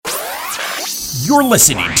You're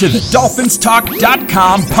listening to the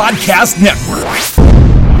DolphinsTalk.com podcast network.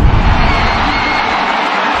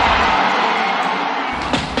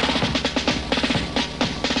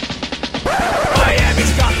 Miami's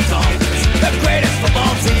got the Dolphins, the greatest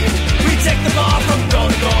football team. We take the ball from goal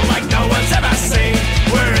to goal like no one's ever seen.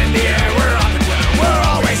 We're in the air, we're on the ground, we're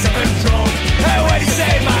always in control. Hey, when you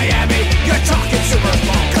say Miami, you're talking Super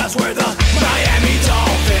Bowl. Cause we're the Miami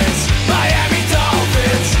Dolphins, Miami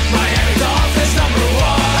Dolphins, Miami Dolphins number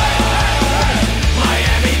one.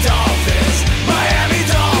 Miami Dolphins, Miami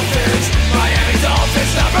Dolphins, Miami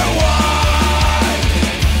Dolphins number one.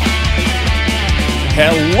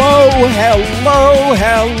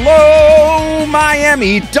 Hello,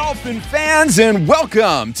 Miami Dolphin fans, and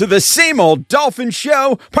welcome to the Same Old Dolphins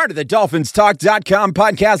Show, part of the DolphinsTalk.com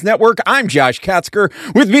podcast network. I'm Josh Katzker.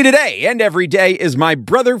 With me today and every day is my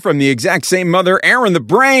brother from the exact same mother, Aaron the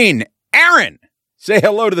Brain. Aaron, say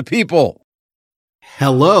hello to the people.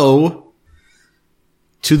 Hello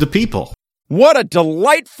to the people. What a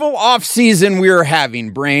delightful offseason we're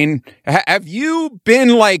having, Brain. Have you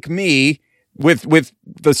been like me? With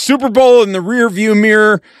the Super Bowl in the rearview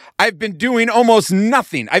mirror, I've been doing almost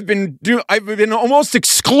nothing. I've been almost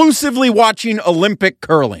exclusively watching Olympic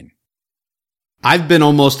curling. I've been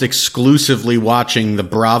almost exclusively watching the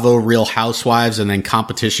Bravo Real Housewives and then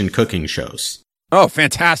competition cooking shows. Oh,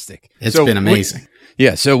 fantastic. It's been amazing.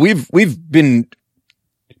 So we've been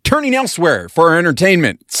turning elsewhere for our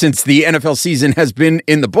entertainment since the NFL season has been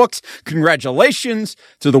in the books. Congratulations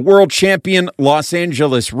to the world champion Los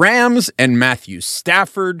Angeles Rams and Matthew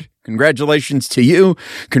Stafford. Congratulations to you.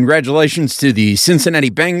 Congratulations to the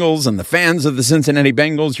Cincinnati Bengals and the fans of the Cincinnati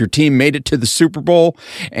Bengals. Your team made it to the Super Bowl.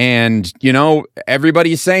 And, you know,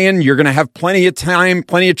 everybody's saying you're going to have plenty of time,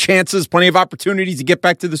 plenty of chances, plenty of opportunities to get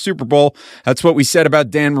back to the Super Bowl. That's what we said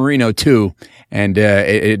about Dan Marino, too. And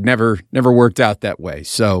it never worked out that way.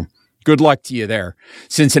 So good luck to you there,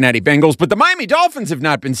 Cincinnati Bengals. But the Miami Dolphins have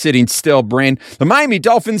not been sitting still, Brain. The Miami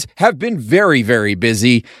Dolphins have been very, very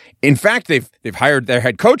busy. In fact, they've hired their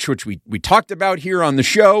head coach, which we talked about here on the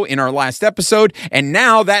show in our last episode. And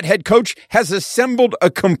now that head coach has assembled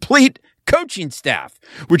a complete coaching staff,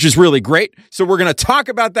 which is really great. So we're going to talk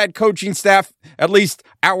about that coaching staff, at least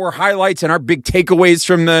our highlights and our big takeaways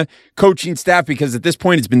from the coaching staff, because at this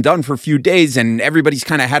point it's been done for a few days and everybody's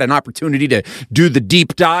kind of had an opportunity to do the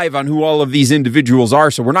deep dive on who all of these individuals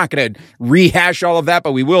are. So we're not going to rehash all of that,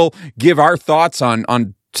 but we will give our thoughts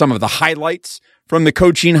on some of the highlights from the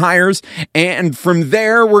coaching hires. And from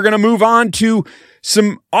there, we're going to move on to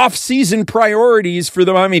some off-season priorities for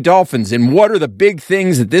the Miami Dolphins and what are the big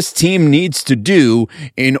things that this team needs to do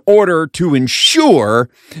in order to ensure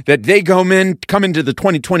that they come into the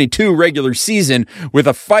 2022 regular season with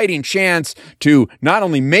a fighting chance to not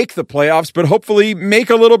only make the playoffs, but hopefully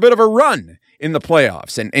make a little bit of a run in the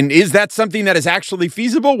playoffs. And is that something that is actually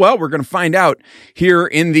feasible? Well, we're going to find out here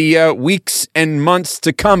in the weeks and months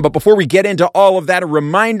to come. But before we get into all of that, a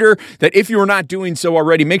reminder that if you are not doing so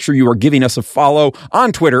already, make sure you are giving us a follow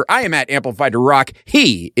on Twitter. I am at Amplified to Rock.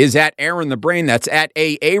 He is at Aaron the Brain. That's at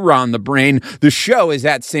Aaron the Brain. The show is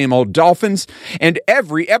at Same Old Dolphins. And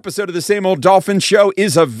every episode of the Same Old Dolphins Show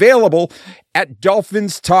is available at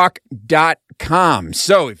DolphinsTalk.com.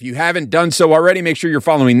 So if you haven't done so already, make sure you're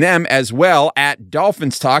following them as well at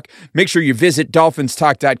Dolphins Talk. Make sure you visit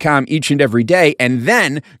DolphinsTalk.com each and every day, and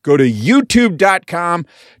then go to YouTube.com,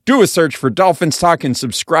 do a search for Dolphins Talk, and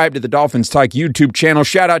subscribe to the Dolphins Talk YouTube channel.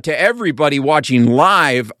 Shout out to everybody watching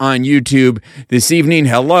live on YouTube this evening.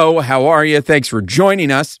 Hello, how are you? Thanks for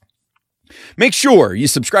joining us. Make sure you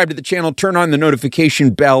subscribe to the channel, turn on the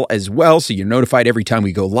notification bell as well so you're notified every time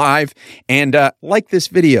we go live, and like this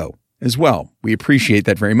video as well. We appreciate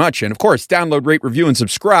that very much. And of course, download, rate, review, and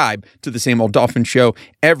subscribe to the Same Old Dolphin Show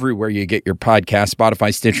everywhere you get your podcast,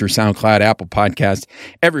 Spotify, Stitcher, SoundCloud, Apple Podcasts,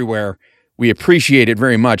 everywhere. We appreciate it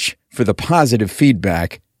very much for the positive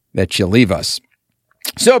feedback that you leave us.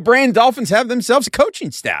 So, Brain, Dolphins have themselves a coaching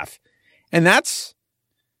staff, and that's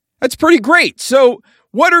pretty great. So,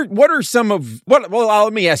 what are some of what? Well,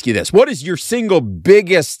 let me ask you this: what is your single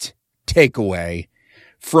biggest takeaway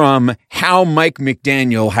from how Mike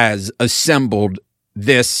McDaniel has assembled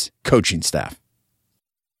this coaching staff?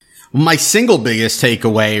 My single biggest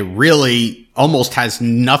takeaway really almost has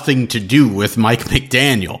nothing to do with Mike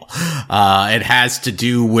McDaniel. It has to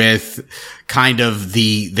do with kind of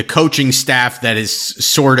the coaching staff that has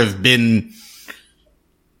sort of been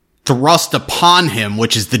thrust upon him,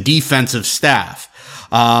 which is the defensive staff.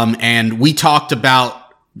 And we talked about,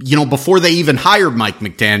 you know, before they even hired Mike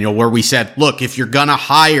McDaniel, where we said, look, if you're going to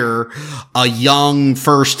hire a young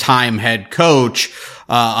first-time head coach,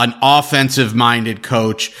 an offensive-minded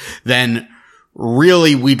coach, then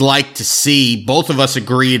really we'd like to see, both of us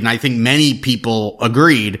agreed, and I think many people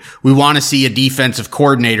agreed, we want to see a defensive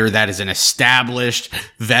coordinator that is an established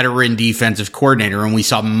veteran defensive coordinator. And we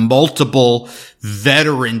saw multiple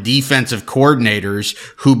veteran defensive coordinators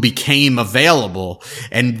who became available.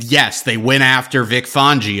 And yes, they went after Vic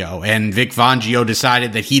Fangio, and Vic Fangio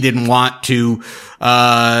decided that he didn't want to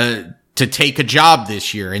take a job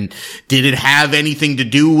this year. And did it have anything to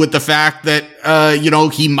do with the fact that,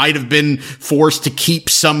 he might have been forced to keep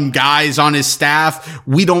some guys on his staff?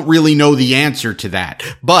 We don't really know the answer to that,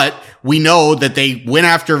 but we know that they went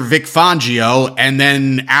after Vic Fangio, and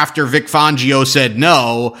then after Vic Fangio said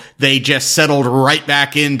no, they just settled right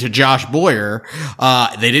back into Josh Boyer.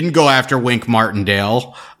 They didn't go after Wink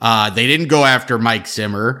Martindale. They didn't go after Mike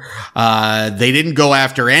Zimmer. They didn't go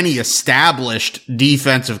after any established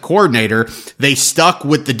defensive coordinator. They stuck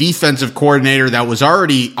with the defensive coordinator that was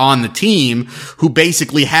already on the team, who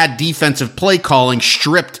basically had defensive play calling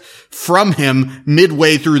stripped from him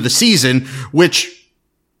midway through the season, which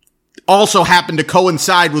also happened to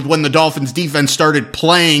coincide with when the Dolphins defense started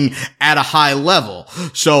playing at a high level.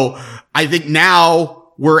 So I think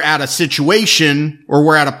now we're at a situation, or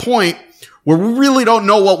we're at a point where we really don't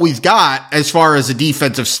know what we've got as far as a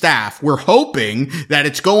defensive staff. We're hoping that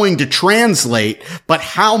it's going to translate, but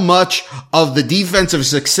how much of the defensive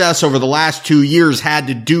success over the last 2 years had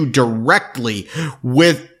to do directly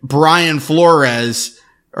with Brian Flores,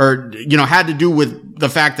 or, had to do with the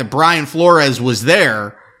fact that Brian Flores was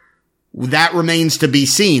there, that remains to be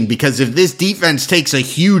seen. Because if this defense takes a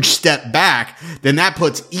huge step back, then that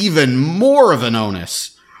puts even more of an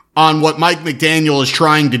onus on what Mike McDaniel is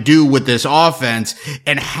trying to do with this offense,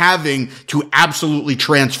 and having to absolutely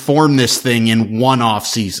transform this thing in one off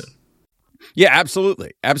season. Yeah,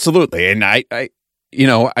 absolutely. Absolutely. And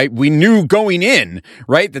we knew going in,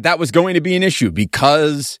 right, that was going to be an issue,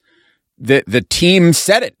 because the team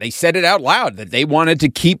said it. They said it out loud that they wanted to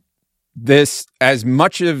keep this, as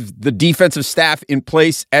much of the defensive staff in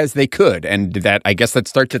place as they could. And that, I guess that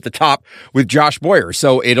starts at the top with Josh Boyer.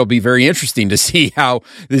 So it'll be very interesting to see how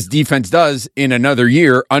this defense does in another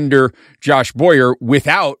year under Josh Boyer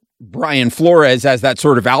without Brian Flores as that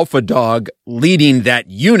sort of alpha dog leading that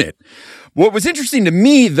unit. What was interesting to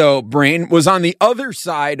me, though, Brain, was on the other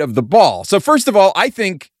side of the ball. So first of all, I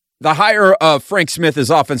think the hire of Frank Smith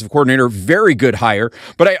as offensive coordinator, very good hire.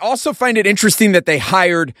 But I also find it interesting that they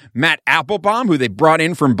hired Matt Applebaum, who they brought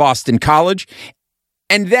in from Boston College.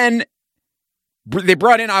 And then they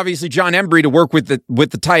brought in, obviously, John Embry to work with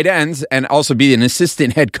the tight ends and also be an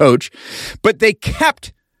assistant head coach. But they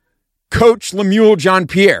kept Coach Lemuel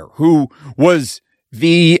Jean-Pierre, who was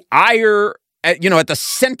the ire at the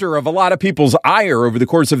center of a lot of people's ire over the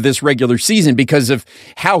course of this regular season, because of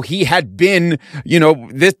how he had been,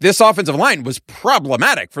 this offensive line was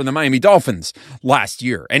problematic for the Miami Dolphins last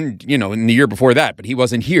year and, in the year before that, but he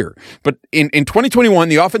wasn't here. But in 2021,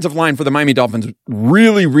 the offensive line for the Miami Dolphins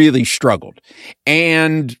really, really struggled.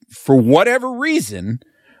 And for whatever reason,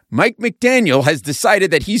 Mike McDaniel has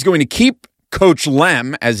decided that he's going to keep Coach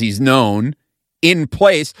Lem, as he's known, in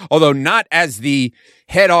place, although not as the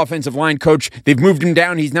head offensive line coach. They've moved him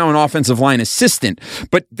down. He's now an offensive line assistant.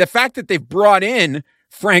 But the fact that they've brought in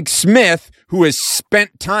Frank Smith, who has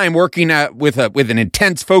spent time working with an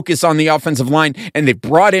intense focus on the offensive line, and they've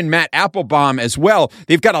brought in Matt Applebaum as well,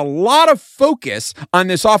 they've got a lot of focus on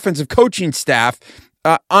this offensive coaching staff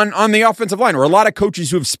on the offensive line, or a lot of coaches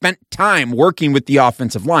who have spent time working with the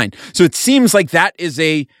offensive line. So it seems like that is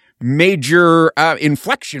a major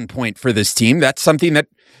inflection point for this team. That's something that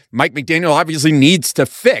Mike McDaniel obviously needs to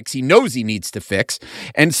fix. He knows he needs to fix.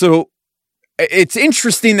 And so it's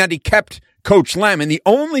interesting that he kept Coach Lem. And the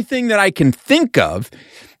only thing that I can think of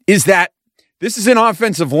is that this is an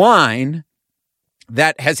offensive line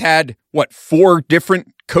that has had, 4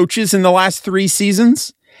 different coaches in the last 3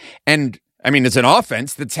 seasons? And I mean, it's an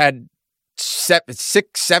offense that's had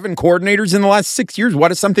 7 coordinators in the last 6 years.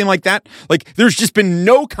 What is something like that? Like, there's just been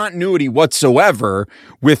no continuity whatsoever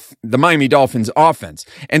with the Miami Dolphins offense.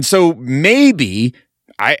 And so maybe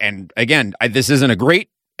this isn't a great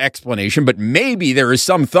explanation, but maybe there is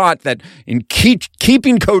some thought that in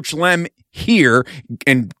keeping Coach Lem here,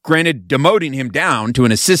 and granted, demoting him down to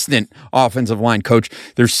an assistant offensive line coach,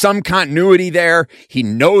 there's some continuity there. He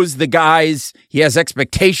knows the guys. He has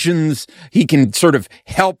expectations. He can sort of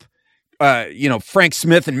help Frank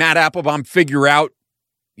Smith and Matt Applebaum figure out,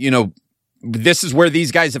 this is where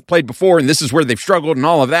these guys have played before, and this is where they've struggled and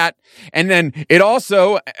all of that. And then it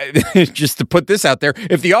also, just to put this out there,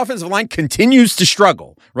 if the offensive line continues to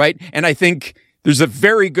struggle, right? And I think there's a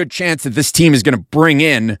very good chance that this team is going to bring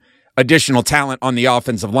in additional talent on the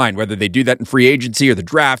offensive line, whether they do that in free agency or the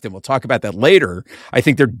draft, and we'll talk about that later. I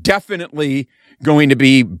think they're definitely going to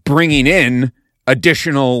be bringing in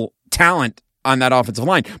additional talent on that offensive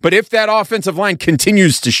line. But if that offensive line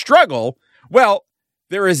continues to struggle, well,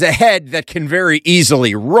 there is a head that can very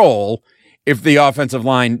easily roll if the offensive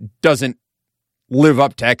line doesn't live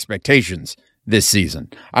up to expectations this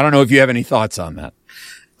season. I don't know if you have any thoughts on that.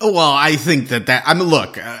 Well, I think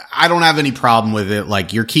look, I don't have any problem with it.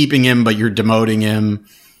 Like, you're keeping him, but you're demoting him,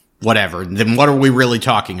 whatever. Then what are we really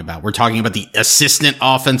talking about? We're talking about the assistant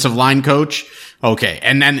offensive line coach. Okay.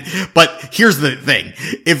 And then, but here's the thing.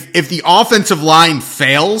 If the offensive line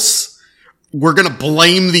fails, we're going to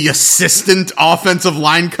blame the assistant offensive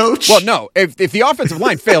line coach? Well, no. If the offensive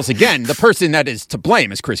line fails again, the person that is to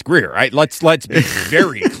blame is Chris Grier, right? Let's be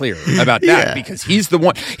very clear about that, because he's the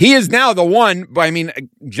one. He is now the one. I mean,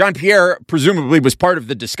 Jean-Pierre presumably was part of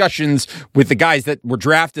the discussions with the guys that were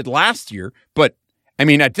drafted last year. But, I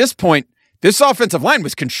mean, at this point, this offensive line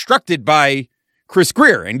was constructed by Chris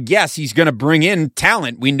Grier. And yes, he's going to bring in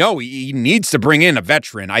talent. We know he needs to bring in a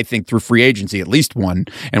veteran, I think, through free agency, at least one.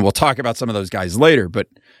 And we'll talk about some of those guys later. But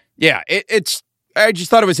yeah, I just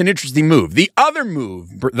thought it was an interesting move. The other move,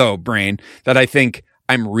 though, Brain, that I think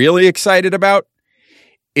I'm really excited about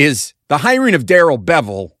is the hiring of Darrell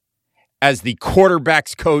Bevell as the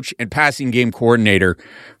quarterback's coach and passing game coordinator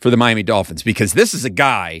for the Miami Dolphins, because this is a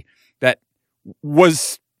guy that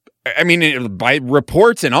was, I mean, by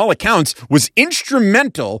reports and all accounts, was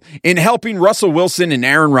instrumental in helping Russell Wilson and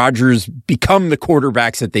Aaron Rodgers become the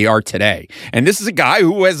quarterbacks that they are today. And this is a guy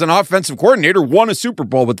who, as an offensive coordinator, won a Super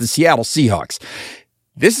Bowl with the Seattle Seahawks.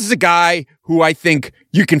 This is a guy who I think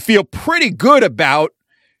you can feel pretty good about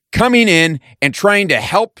coming in and trying to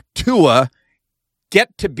help Tua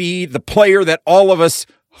get to be the player that all of us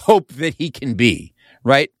hope that he can be,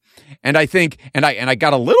 right? And I think, and I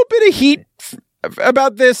got a little bit of heat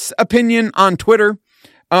about this opinion on Twitter,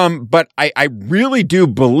 but I really do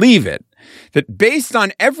believe it, that based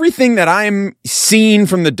on everything that I'm seeing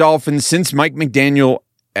from the Dolphins since Mike McDaniel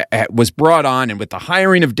was brought on and with the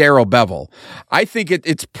hiring of Darrell Bevell, I think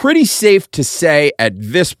it's pretty safe to say at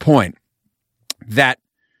this point that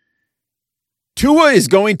Tua is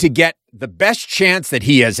going to get the best chance that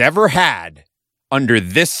he has ever had under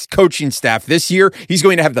this coaching staff this year. He's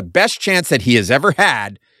going to have the best chance that he has ever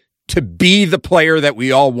had to be the player that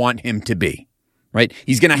we all want him to be, right?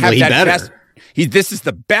 He's going to have best. This is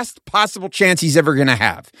the best possible chance he's ever going to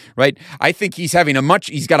have, right? I think he's got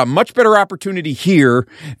a much better opportunity here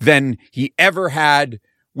than he ever had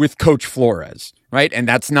with Coach Flores, right? And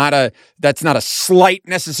that's not a slight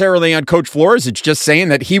necessarily on Coach Flores. It's just saying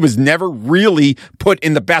that he was never really put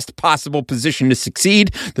in the best possible position to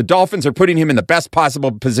succeed. The Dolphins are putting him in the best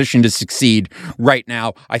possible position to succeed right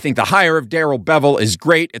now. I think the hire of Darrell Bevell is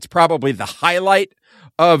great. It's probably the highlight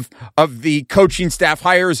of the coaching staff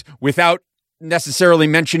hires, without necessarily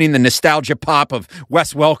mentioning the nostalgia pop of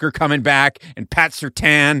Wes Welker coming back and Pat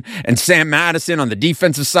Surtain and Sam Madison on the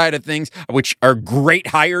defensive side of things, which are great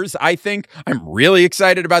hires, I think. I'm really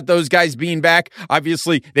excited about those guys being back.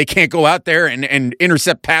 Obviously, they can't go out there and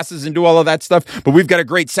intercept passes and do all of that stuff, but we've got a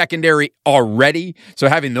great secondary already. So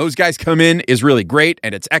having those guys come in is really great,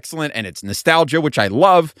 and it's excellent, and it's nostalgia, which I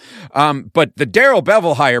love. But the Darrell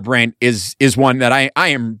Bevell hire, Brand, is one that I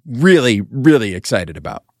am really, really excited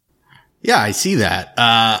about. Yeah, I see that.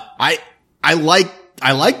 I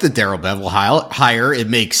like the Darrell Bevell hire. It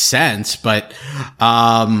makes sense, but,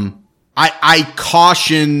 I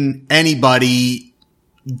caution anybody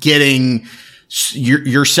getting,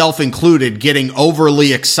 yourself included, getting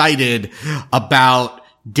overly excited about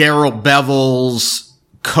Darrell Bevell's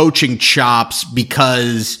coaching chops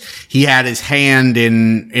because he had his hand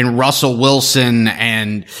in Russell Wilson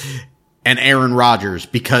and Aaron Rodgers,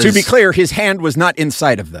 because, to be clear, his hand was not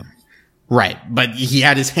inside of them. Right. But he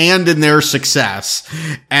had his hand in their success.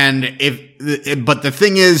 And but the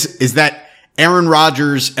thing is that Aaron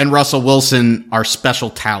Rodgers and Russell Wilson are special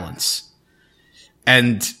talents.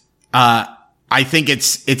 And, I think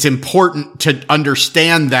it's important to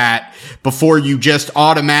understand that before you just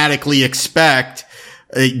automatically expect,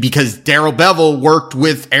 because Darrell Bevell worked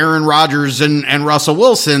with Aaron Rodgers and Russell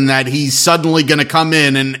Wilson, that he's suddenly going to come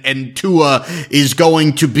in and Tua is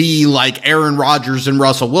going to be like Aaron Rodgers and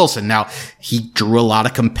Russell Wilson. Now, he drew a lot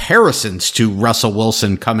of comparisons to Russell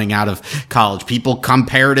Wilson coming out of college. People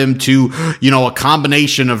compared him to, a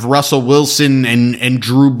combination of Russell Wilson and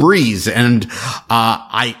Drew Brees. And,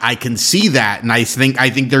 I can see that. And I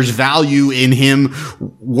think there's value in him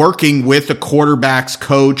working with a quarterback's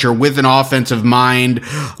coach or with an offensive mind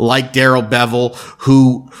like Darrell Bevell,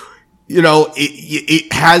 who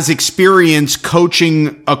it has experience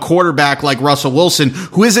coaching a quarterback like Russell Wilson,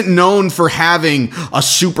 who isn't known for having a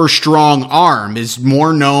super strong arm, is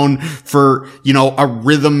more known for, a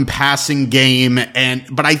rhythm passing game.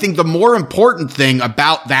 But I think the more important thing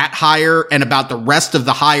about that hire and about the rest of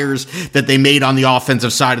the hires that they made on the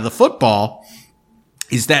offensive side of the football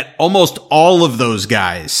is that almost all of those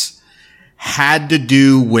guys had to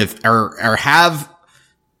do with or have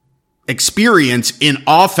experience in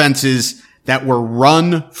offenses that were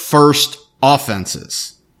run first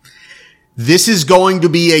offenses. This is going to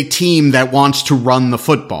be a team that wants to run the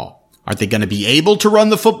football. Are they going to be able to run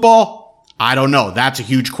the football? I don't know. That's a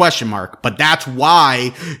huge question mark, but that's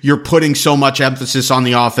why you're putting so much emphasis on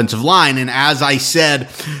the offensive line. And as I said,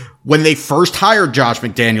 when they first hired Josh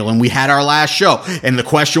McDaniel and we had our last show and the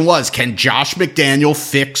question was, can Josh McDaniel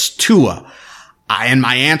fix Tua? And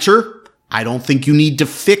my answer, I don't think you need to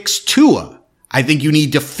fix Tua. I think you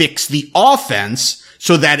need to fix the offense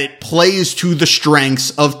so that it plays to the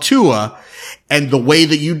strengths of Tua. And the way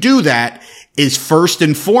that you do that is first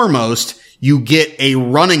and foremost, you get a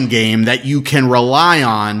running game that you can rely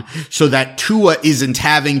on so that Tua isn't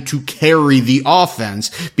having to carry the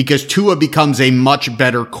offense, because Tua becomes a much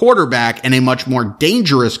better quarterback and a much more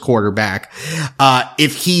dangerous quarterback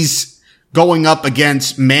if he's going up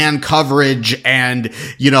against man coverage and,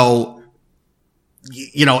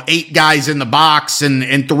 8 guys in the box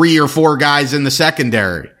and 3 or 4 guys in the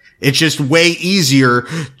secondary. It's just way easier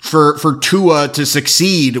for Tua to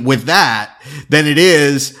succeed with that than it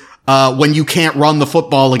is, when you can't run the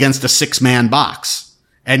football against a 6-man box.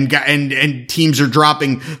 And teams are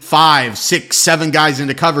dropping 5, 6, 7 guys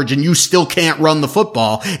into coverage and you still can't run the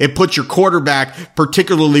football. It puts your quarterback,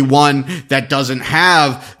 particularly one that doesn't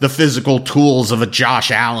have the physical tools of a Josh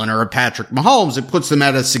Allen or a Patrick Mahomes, it puts them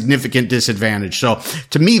at a significant disadvantage. So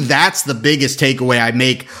to me, that's the biggest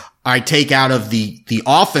takeaway I take out of the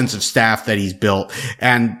offensive staff that he's built,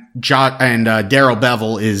 and Darrell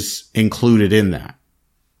Bevell is included in that.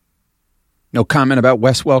 No comment about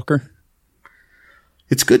Wes Welker?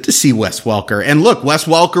 It's good to see Wes Welker. And look, Wes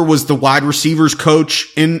Welker was the wide receivers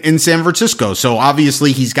coach in San Francisco. So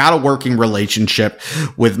obviously he's got a working relationship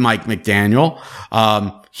with Mike McDaniel.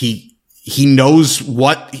 He knows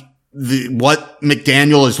what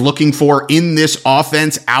McDaniel is looking for in this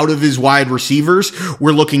offense out of his wide receivers.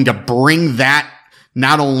 We're looking to bring that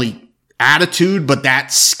not only attitude, but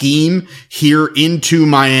that scheme here into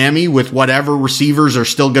Miami with whatever receivers are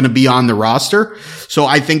still going to be on the roster. So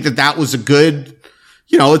I think that was a good,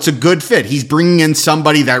 it's a good fit. He's bringing in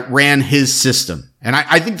somebody that ran his system. And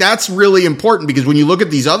I think that's really important, because when you look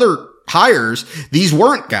at these other hires, these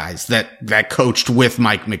weren't guys that coached with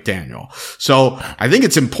Mike McDaniel. So I think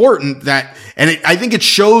it's important I think it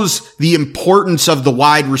shows the importance of the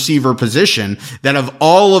wide receiver position, that of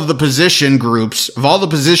all of the position groups, of all the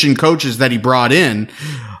position coaches that he brought in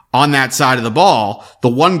on that side of the ball, the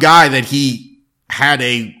one guy that he had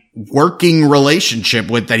a working relationship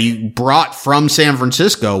with, that he brought from San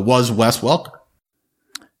Francisco, was Wes Welker.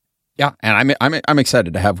 Yeah, and I'm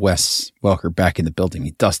excited to have Wes Welker back in the building.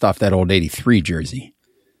 He dust off that old '83 jersey,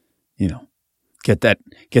 get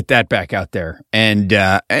that back out there, and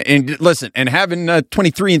listen, and having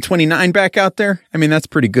 23 and 29 back out there, I mean, that's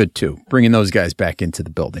pretty good too. Bringing those guys back into the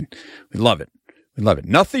building, we love it. We love it.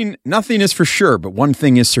 Nothing is for sure, but one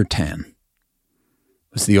thing is certain.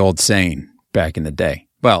 Was the old saying back in the day.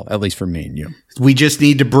 Well, at least for me and you. We just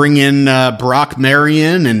need to bring in Brock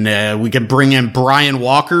Marion, and we can bring in Brian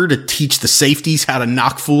Walker to teach the safeties how to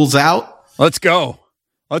knock fools out. Let's go.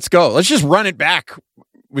 Let's just run it back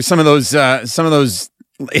with some of those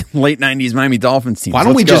late 90s Miami Dolphins teams. Why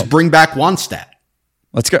don't we just bring back Wannstedt?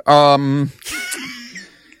 Let's go.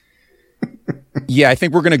 Yeah, I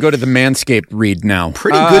think we're going to go to the Manscaped read now.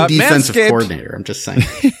 Pretty good defensive coordinator, I'm just saying.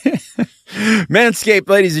 Manscaped,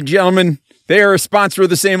 ladies and gentlemen. They are a sponsor of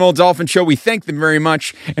the Same Old Dolphin Show. We thank them very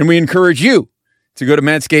much, and we encourage you to go to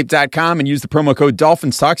manscaped.com and use the promo code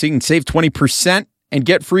DolphinsTalk so you can save 20% and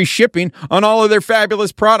get free shipping on all of their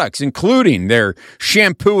fabulous products, including their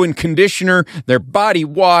shampoo and conditioner, their body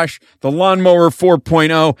wash, the Lawnmower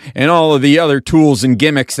 4.0, and all of the other tools and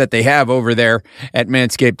gimmicks that they have over there at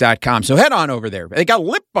manscaped.com. So head on over there. They got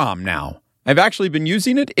lip balm now. I've actually been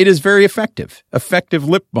using it. It is very effective. Effective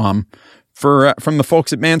lip balm from the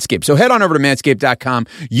folks at Manscaped. So head on over to manscaped.com.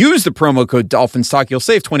 Use the promo code DolphinsTalk. You'll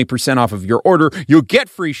save 20% off of your order. You'll get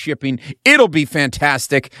free shipping. It'll be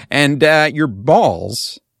fantastic. And your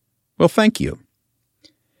balls will thank you.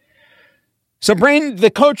 So, Brain, the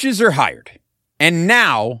coaches are hired. And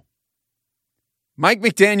now Mike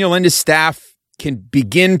McDaniel and his staff can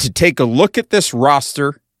begin to take a look at this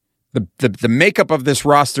roster the makeup of this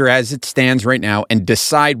roster as it stands right now and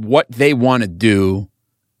decide what they want to do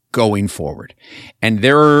going forward. And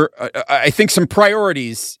there are, I think, some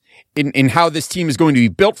priorities in how this team is going to be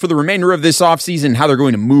built for the remainder of this offseason, how they're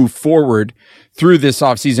going to move forward through this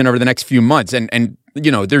offseason over the next few months. And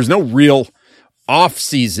there's no real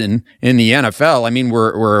offseason in the NFL. I mean,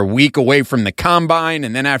 we're a week away from the combine,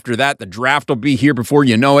 and then after that, the draft will be here before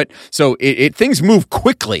you know it. So things move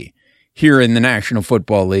quickly here in the National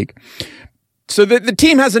Football League. So the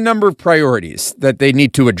team has a number of priorities that they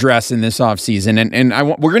need to address in this offseason, and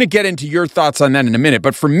we're going to get into your thoughts on that in a minute.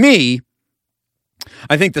 But for me,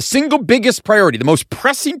 I think the single biggest priority, the most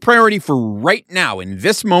pressing priority for right now in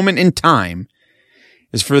this moment in time,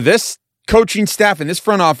 is for this coaching staff and this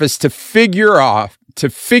front office to figure out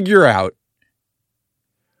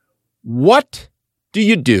what do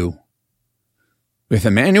you do with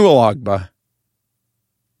Emmanuel Ogbah,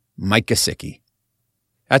 Mike Gesicki.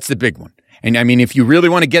 That's the big one. And I mean, if you really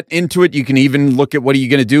want to get into it, you can even look at what are you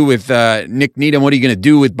going to do with Nick Needham, what are you going to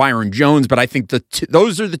do with Byron Jones. But I think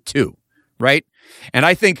those are the two, right? And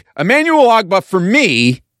I think Emmanuel Ogbah, for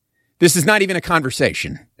me, this is not even a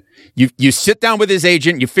conversation. You sit down with his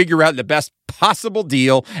agent, you figure out the best possible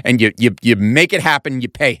deal, and you make it happen, you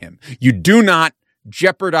pay him. You do not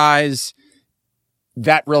jeopardize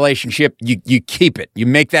that relationship. You keep it. You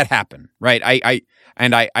make that happen, right?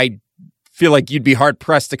 I feel like you'd be hard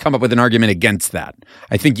pressed to come up with an argument against that.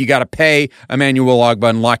 I think you got to pay Emmanuel Ogbah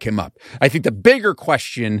and lock him up. I think the bigger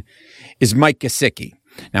question is Mike Gesicki.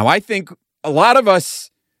 Now, I think a lot of us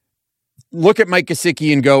look at Mike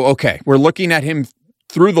Gesicki and go, okay, we're looking at him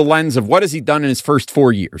through the lens of what has he done in his first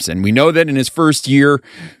 4 years. And we know that in his first year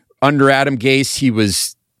under Adam Gase, he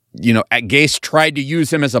was, Gase tried to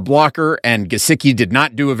use him as a blocker, and Gesicki did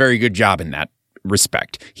not do a very good job in that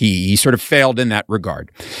respect. He sort of failed in that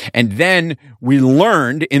regard. And then we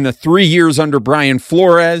learned in the 3 years under Brian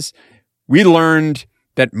Flores, we learned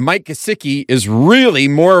that Mike Gesicki is really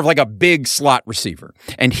more of like a big slot receiver,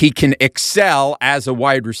 and he can excel as a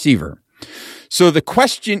wide receiver. So the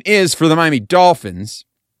question is for the Miami Dolphins,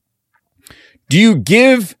 do you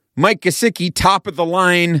give Mike Gesicki top of the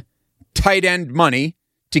line tight end money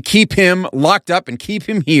to keep him locked up and keep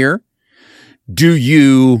him here? Do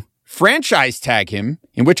you franchise tag him,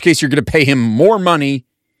 in which case you're going to pay him more money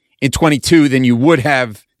in 22 than you would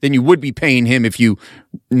be paying him if you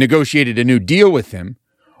negotiated a new deal with him?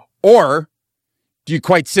 Or do you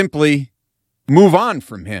quite simply move on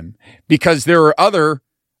from him because there are other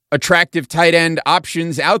attractive tight end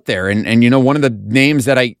options out there? And one of the names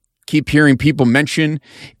that I keep hearing people mention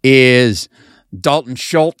is Dalton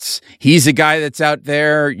Schultz. He's a guy that's out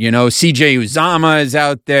there. CJ Uzama is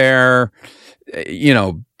out there.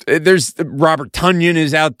 There's Robert Tonyan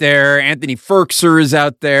is out there. Anthony Ferkser is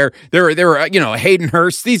out there. There are Hayden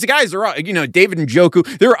Hurst. These guys are, David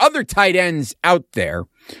Njoku. There are other tight ends out there.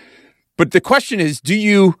 But the question is, do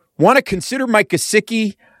you want to consider Mike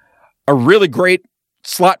Gesicki a really great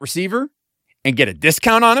slot receiver and get a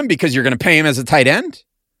discount on him because you're going to pay him as a tight end?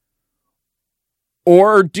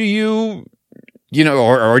 Or do you,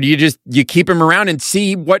 or do you keep him around and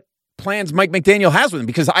see what plans Mike McDaniel has with him?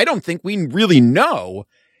 Because I don't think we really know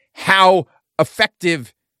how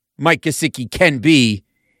effective Mike Gesicki can be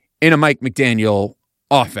in a Mike McDaniel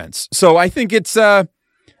offense. So I think it's,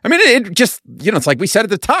 it just, it's like we said at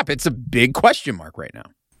the top, it's a big question mark right now.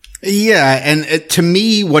 Yeah, and to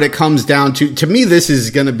me, what it comes down to me, this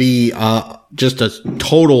is going to be just a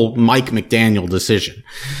total Mike McDaniel decision.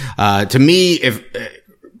 To me, if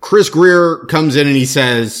Chris Grier comes in and he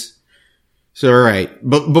says, so, all right,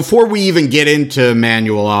 but before we even get into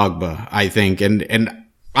Emmanuel Ogbah, I think, and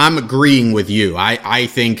I'm agreeing with you. I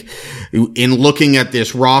think in looking at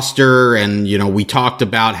this roster and, we talked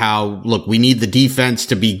about how, look, we need the defense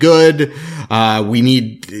to be good.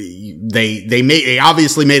 They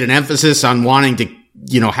obviously made an emphasis on wanting to,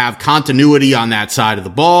 have continuity on that side of the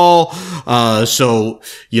ball. So,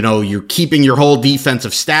 you're keeping your whole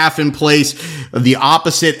defensive staff in place. The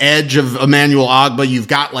opposite edge of Emmanuel Ogbah, you've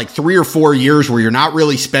got like 3 or 4 years where you're not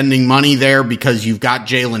really spending money there because you've got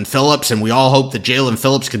Jalen Phillips, and we all hope that Jalen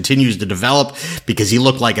Phillips continues to develop because he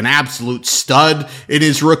looked like an absolute stud in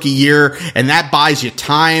his rookie year. And that buys you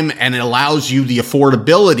time and it allows you the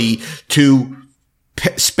affordability to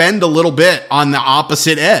spend a little bit on the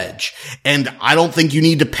opposite edge. And I don't think you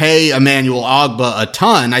need to pay Emmanuel Ogbah a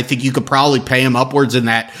ton. I think you could probably pay him upwards in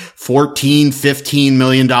that $14-15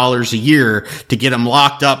 million a year to get him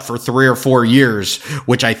locked up for 3 or 4 years,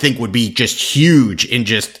 which I think would be just huge in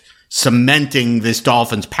just cementing this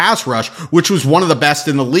Dolphins pass rush, which was one of the best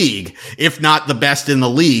in the league, if not the best in the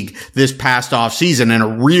league this past offseason, and a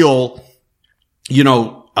real,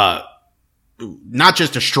 not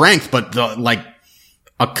just a strength, but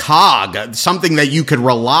a cog, something that you could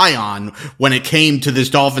rely on when it came to this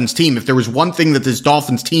Dolphins team. If there was one thing that this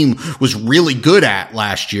Dolphins team was really good at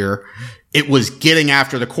last year, it was getting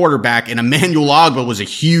after the quarterback, and Emmanuel Ogbah was a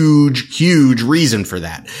huge, huge reason for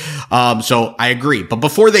that. So I agree. But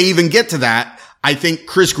before they even get to that, I think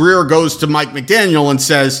Chris Grier goes to Mike McDaniel and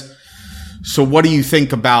says, so what do you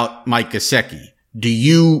think about Mike Gesicki? Do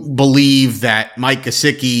you believe that Mike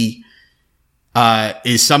Gesicki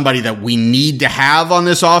is somebody that we need to have on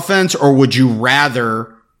this offense, or would you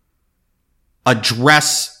rather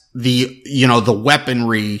address the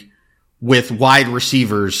weaponry with wide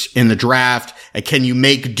receivers in the draft? And can you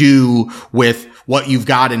make do with what you've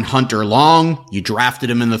got in Hunter Long? You drafted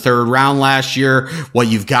him in the 3rd round last year. What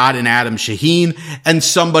you've got in Adam Shaheen, and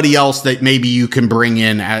somebody else that maybe you can bring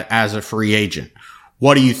in as a free agent.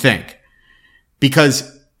 What do you think?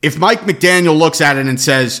 Because if Mike McDaniel looks at it and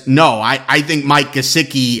says, no, I think Mike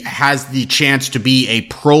Gesicki has the chance to be a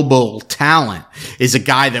Pro Bowl talent, is a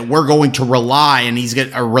guy that we're going to rely on,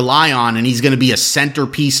 and he's going to be a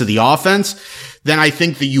centerpiece of the offense, then I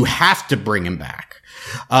think that you have to bring him back.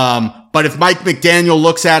 But if Mike McDaniel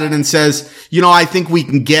looks at it and says, I think we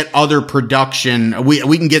can get other production.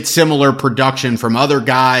 We can get similar production from other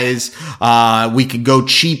guys. We could go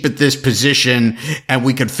cheap at this position and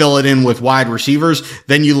we could fill it in with wide receivers.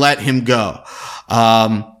 Then you let him go.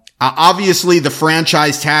 Obviously the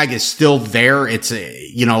franchise tag is still there. It's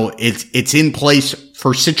in place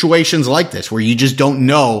for situations like this where you just don't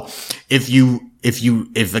know if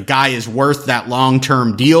the guy is worth that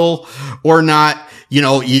long-term deal or not.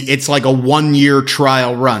 It's like a 1-year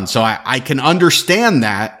trial run. So I can understand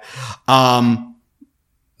that.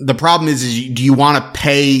 The problem is do you want to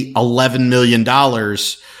pay $11 million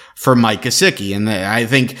for Mike Gesicki? And I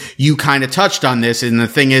think you kind of touched on this. And the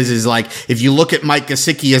thing is like, if you look at Mike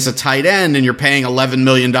Gesicki as a tight end and you're paying $11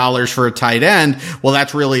 million for a tight end, well,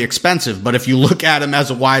 that's really expensive. But if you look at him as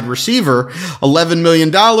a wide receiver, $11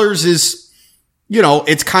 million is,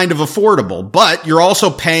 it's kind of affordable, but you're also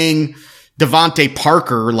paying Devontae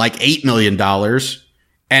Parker like $8 million.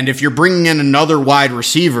 And if you're bringing in another wide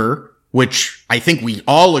receiver, which I think we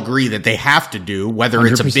all agree that they have to do, whether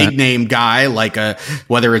 100%. It's a big name guy,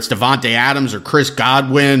 whether it's Devontae Adams or Chris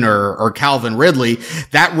Godwin or Calvin Ridley,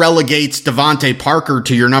 that relegates Devontae Parker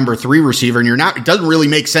to your number 3 receiver. And it doesn't really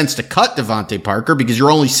make sense to cut Devontae Parker because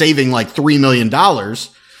you're only saving like $3 million.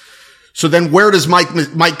 So then where does Mike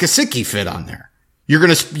Gesicki fit on there? You're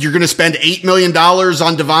going to spend $8 million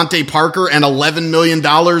on Devontae Parker and $11 million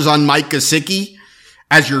on Mike Gesicki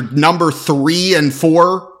as your number 3 and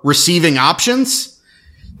 4 receiving options?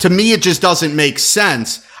 To me, it just doesn't make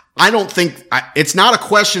sense. I don't think it's not a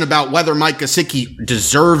question about whether Mike Gesicki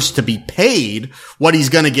deserves to be paid what he's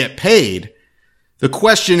going to get paid. The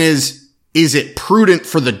question is it prudent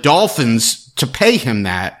for the Dolphins to pay him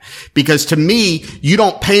that? Because to me, you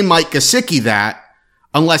don't pay Mike Gesicki that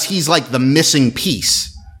unless he's like the missing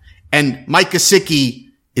piece. And Mike Gesicki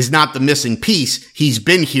is not the missing piece. He's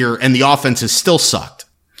been here and the offense has still sucked.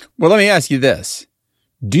 Well, let me ask you this.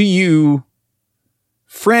 Do you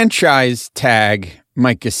franchise tag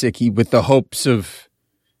Mike Gesicki with the hopes of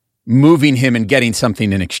moving him and getting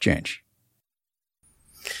something in exchange?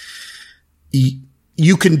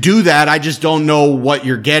 You can do that. I just don't know what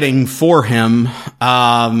you're getting for him.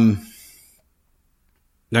 I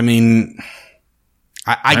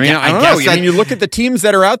don't know. You look at the teams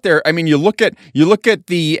that are out there. I mean, you look at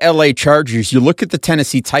the LA Chargers, you look at the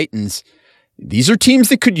Tennessee Titans. These are teams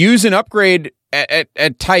that could use an upgrade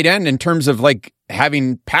at tight end in terms of like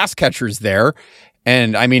having pass catchers there.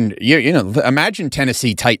 And I mean, imagine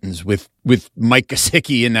Tennessee Titans with Mike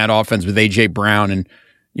Gesicki in that offense with AJ Brown and,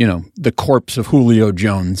 the corpse of Julio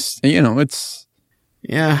Jones. It's.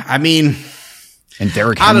 Yeah, I mean. And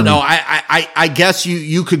Derrick Henry. I don't know. I guess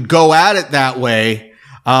you could go at it that way.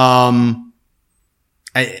 And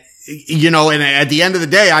at the end of the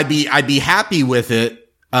day, I'd be happy with it.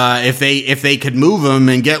 If they could move him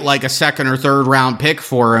and get like a 2nd or 3rd round pick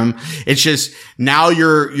for him. It's just now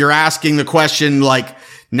you're asking the question, like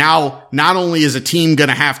now not only is a team going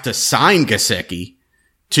to have to sign Gesicki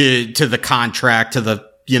to the contract, to the,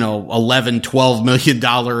 $11-12 million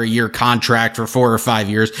a year contract for 4 or 5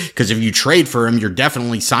 years. Cause if you trade for him, you're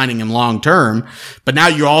definitely signing him long term. But now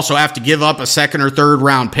you also have to give up a 2nd or 3rd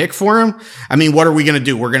round pick for him. I mean, what are we going to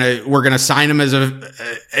do? We're going to sign him as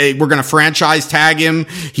we're going to franchise tag him.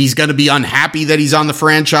 He's going to be unhappy that he's on the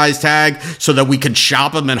franchise tag so that we can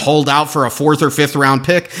shop him and hold out for a 4th or 5th round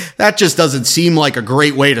pick. That just doesn't seem like a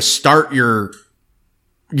great way to start your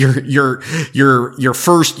your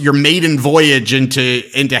maiden voyage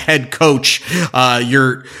into head coach,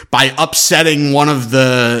 by upsetting one of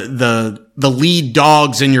the lead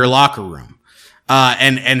dogs in your locker room,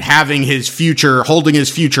 and having holding his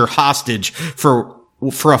future hostage for a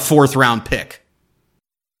 4th round pick.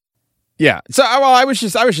 Yeah. So, I was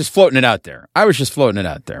just floating it out there.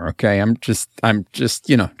 Okay. I'm just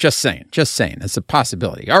saying. It's a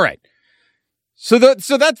possibility. All right. So those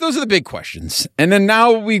are the big questions. And then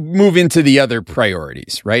now we move into the other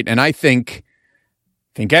priorities, right? And I think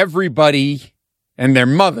everybody and their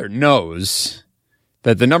mother knows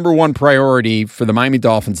that the number one priority for the Miami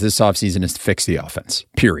Dolphins this offseason is to fix the offense,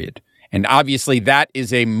 period. And obviously that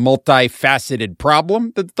is a multifaceted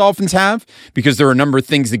problem that the Dolphins have because there are a number of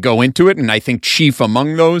things that go into it. And I think chief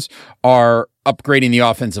among those are upgrading the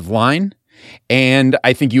offensive line. And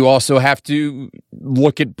I think you also have to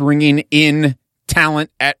look at bringing in talent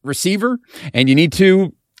at receiver, and you need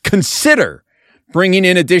to consider bringing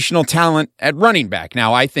in additional talent at running back.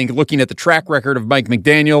 Now, I think looking at the track record of Mike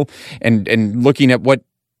McDaniel and looking at what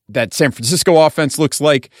that San Francisco offense looks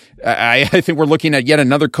like, I think we're looking at yet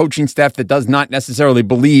another coaching staff that does not necessarily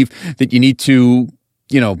believe that you need to,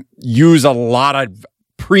 use a lot of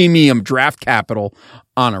premium draft capital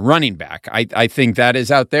on a running back. I think that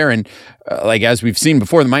is out there. And as we've seen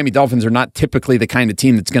before, the Miami Dolphins are not typically the kind of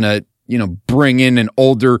team that's going to, bring in an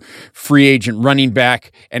older free agent running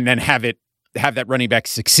back and then have that running back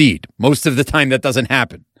succeed. Most of the time that doesn't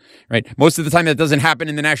happen, right? Most of the time that doesn't happen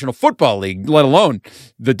in the National Football League, let alone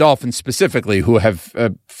the Dolphins specifically, who have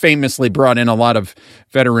famously brought in a lot of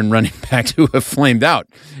veteran running backs who have flamed out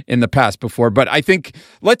in the past before. But I think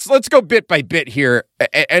let's go bit by bit here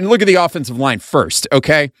and look at the offensive line first.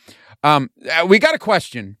 Okay. We got a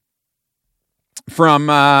question from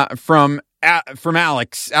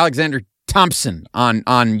Alexander Thompson on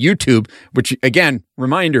YouTube, which again,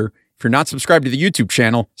 reminder, if you're not subscribed to the YouTube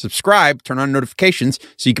channel, subscribe, turn on notifications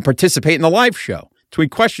so you can participate in the live show. Tweet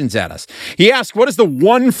questions at us. He asked, what is the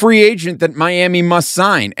one free agent that Miami must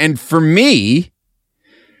sign? And for me,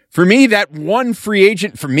 that one free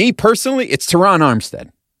agent, for me personally, it's Teron Armstead.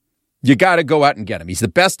 You got to go out and get him. He's the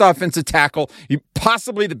best offensive tackle,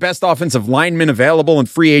 possibly the best offensive lineman available in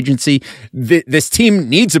free agency. This team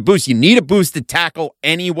needs a boost. You need a boosted tackle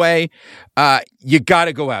anyway. You got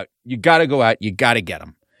to go out. You got to get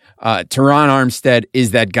him. Teron Armstead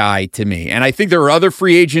is that guy to me. And I think there are other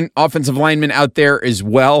free agent offensive linemen out there as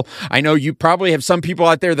well. I know you probably have some people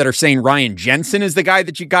out there that are saying Ryan Jensen is the guy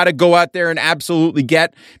that you got to go out there and absolutely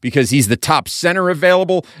get because he's the top center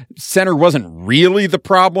available. Center wasn't really the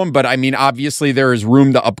problem, but I mean, obviously there is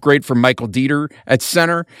room to upgrade from Michael Dieter at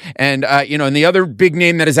center. And, and the other big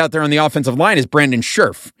name that is out there on the offensive line is Brandon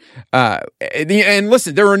Scherf. And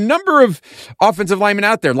listen, there are a number of offensive linemen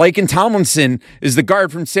out there. Laken Tomlinson is the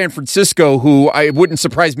guard from San Francisco, who I wouldn't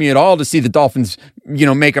surprise me at all to see the Dolphins,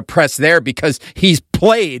 make a press there because he's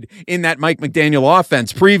played in that Mike McDaniel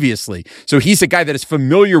offense previously. So he's a guy that is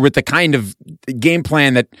familiar with the kind of game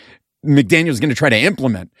plan that McDaniel is going to try to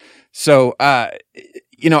implement. So, I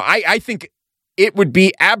think it would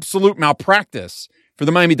be absolute malpractice for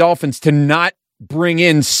the Miami Dolphins to not bring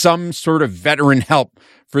in some sort of veteran help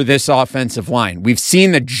for this offensive line. We've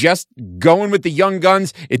seen that just going with the young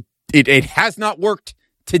guns, it has not worked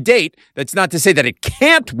to date. That's not to say that it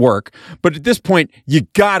can't work, but at this point, you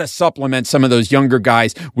got to supplement some of those younger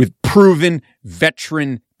guys with proven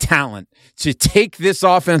veteran talent to take this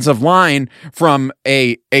offensive line from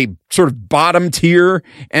a sort of bottom tier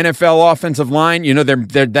NFL offensive line.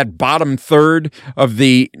 They're that bottom third of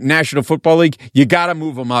the National Football League. You got to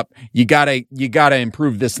move them up. You got to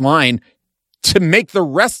improve this line to make the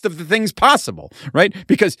rest of the things possible, right?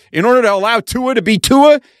 Because in order to allow Tua to be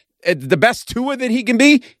Tua, the best Tua that he can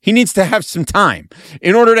be, he needs to have some time.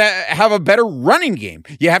 In order to have a better running game,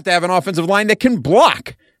 you have to have an offensive line that can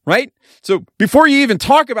block, right? So before you even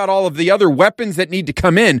talk about all of the other weapons that need to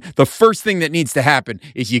come in, the first thing that needs to happen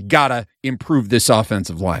is you got to improve this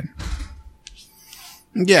offensive line.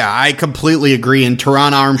 Yeah, I completely agree. And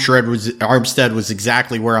Teron Armstead was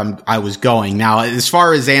exactly where I was going. Now, as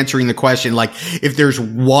far as answering the question, if there's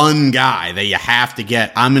one guy that you have to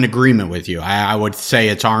get, I'm in agreement with you. I would say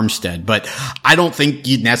it's Armstead, but I don't think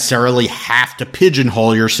you necessarily have to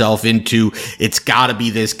pigeonhole yourself into it's got to be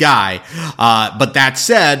this guy. But that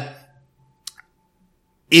said,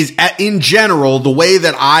 in general, the way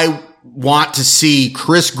that I want to see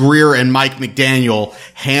Chris Grier and Mike McDaniel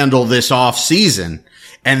handle this offseason,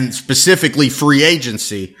 and specifically free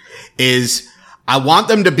agency, is I want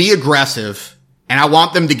them to be aggressive and I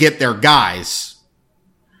want them to get their guys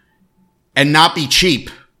and not be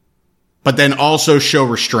cheap, but then also show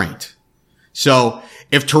restraint. So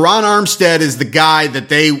if Teron Armstead is the guy that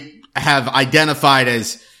they have identified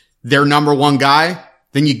as their number one guy,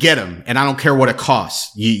 then you get him. And I don't care what it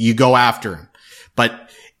costs. You go after him. But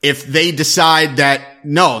if they decide that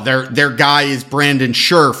no, their guy is Brandon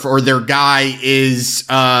Scherf or their guy is,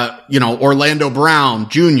 Orlando Brown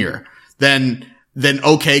Jr., then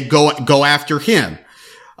okay, go after him.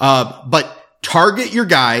 But target your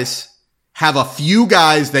guys, have a few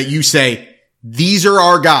guys that you say, these are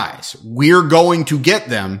our guys. We're going to get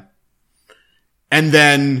them. And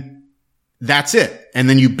then that's it. And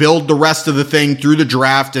then you build the rest of the thing through the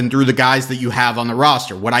draft and through the guys that you have on the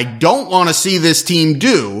roster. What I don't want to see this team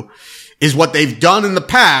do is what they've done in the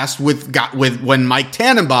past with when Mike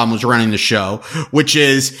Tannenbaum was running the show, which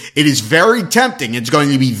is, it is very tempting. It's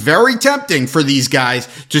going to be very tempting for these guys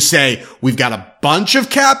to say, we've got a bunch of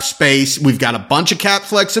cap space. We've got a bunch of cap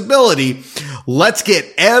flexibility. Let's get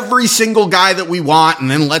every single guy that we want. And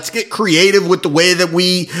then let's get creative with the way that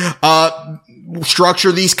we,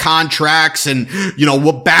 structure these contracts, and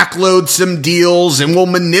we'll backload some deals and we'll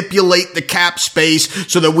manipulate the cap space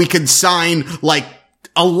so that we can sign like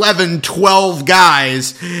 11, 12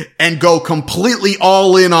 guys and go completely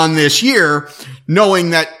all in on this year,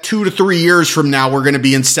 knowing that 2 to 3 years from now, we're going to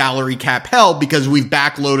be in salary cap hell because we've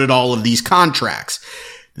backloaded all of these contracts.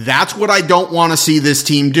 That's what I don't want to see this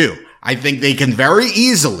team do. I think they can very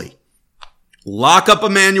easily lock up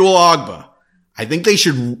Emmanuel Ogbah. I think they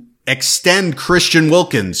should extend Christian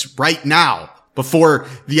Wilkins right now before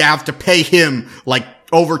you have to pay him like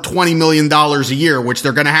over $20 million a year, which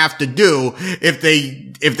they're going to have to do if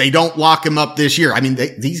they don't lock him up this year. I mean,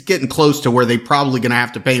 he's getting close to where they probably going to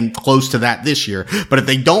have to pay him close to that this year. But if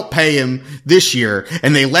they don't pay him this year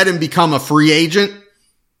and they let him become a free agent,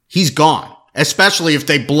 he's gone, especially if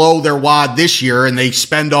they blow their wad this year and they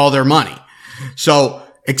spend all their money. So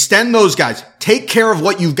extend those guys. Take care of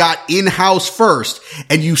what you've got in-house first,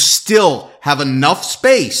 and you still have enough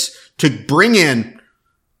space to bring in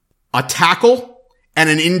a tackle and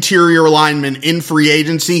an interior lineman in free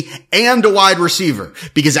agency and a wide receiver.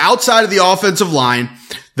 Because outside of the offensive line,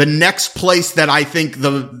 the next place that I think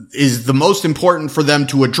is the most important for them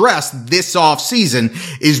to address this offseason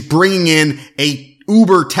is bringing in a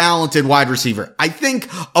uber talented wide receiver. I think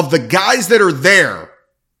of the guys that are there,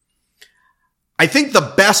 I think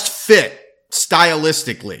the best fit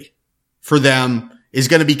stylistically for them is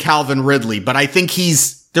going to be Calvin Ridley, but I think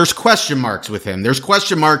there's question marks with him. There's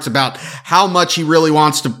question marks about how much he really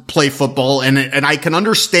wants to play football. And I can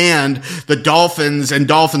understand the Dolphins and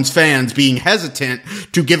Dolphins fans being hesitant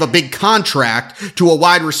to give a big contract to a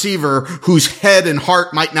wide receiver whose head and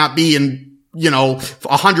heart might not be in,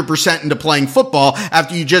 100% into playing football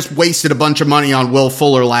after you just wasted a bunch of money on Will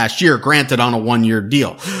Fuller last year, granted on a 1-year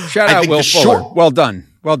deal. Shout out Will Fuller. Well done.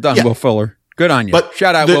 Well done, yeah. Will Fuller. Good on you. But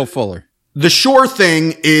shout out Will Fuller. The sure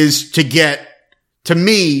thing is to get, to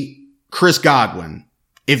me, Chris Godwin.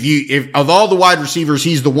 If of all the wide receivers,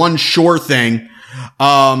 he's the one sure thing.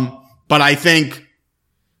 But I think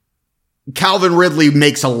Calvin Ridley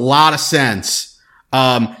makes a lot of sense.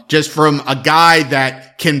 Just from a guy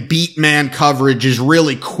that can beat man coverage, is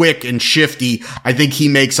really quick and shifty. I think he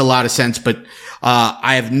makes a lot of sense, but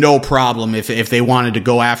I have no problem if they wanted to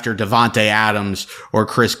go after Devontae Adams or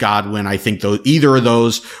Chris Godwin. I think either of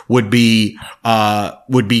those would be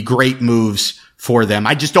great moves for them.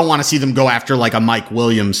 I just don't want to see them go after like a Mike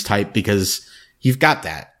Williams type, because you've got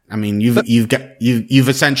that. I mean, you've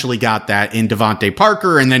essentially got that in Devontae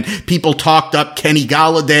Parker. And then people talked up Kenny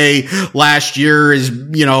Golladay last year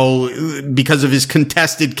because of his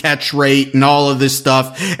contested catch rate and all of this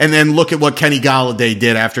stuff. And then look at what Kenny Golladay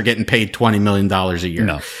did after getting paid $20 million a year.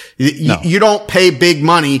 No. You don't pay big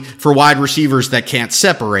money for wide receivers that can't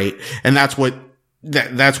separate. And that's what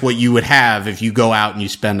you would have if you go out and you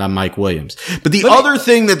spend on Mike Williams. But the other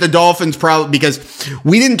thing that the Dolphins probably, because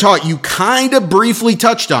we didn't talk, you kind of briefly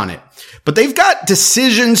touched on it, but they've got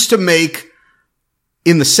decisions to make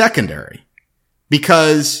in the secondary,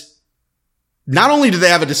 because not only do they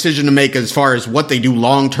have a decision to make as far as what they do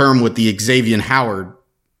long-term with the Xavier Howard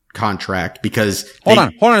contract, because hold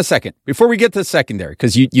on a second before we get to the secondary,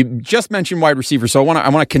 because you just mentioned wide receiver, so I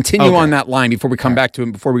want to continue on that line before we come back to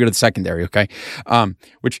him, before we go to the secondary. Okay.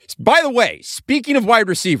 Which, by the way, speaking of wide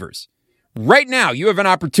receivers, right now you have an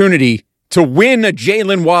opportunity to win a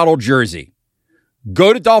Jalen Waddle jersey.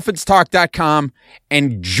 Go to dolphinstalk.com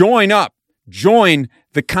and join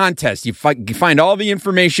the contest. You find all the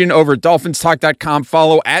information over at dolphinstalk.com.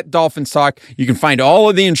 Follow at dolphinstalk. You can find all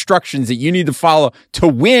of the instructions that you need to follow to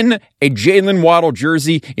win a Jalen Waddle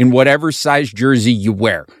jersey in whatever size jersey you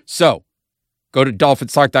wear. So Go to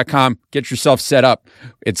DolphinsTalk.com. Get yourself set up.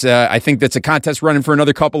 It's I think that's a contest running for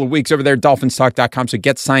another couple of weeks over there at DolphinsTalk.com. So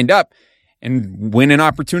get signed up and win an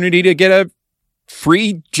opportunity to get a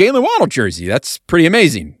free Jalen Waddle jersey. That's pretty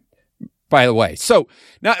amazing, by the way. So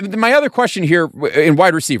now my other question here in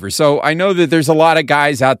wide receiver. So I know that there's a lot of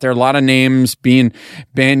guys out there, a lot of names being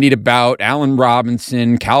bandied about: Allen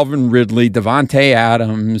Robinson, Calvin Ridley, Devontae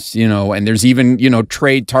Adams, and there's even,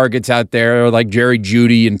 trade targets out there like Jerry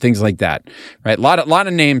Jeudy and things like that, right? A lot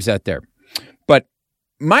of names out there. But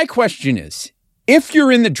my question is, if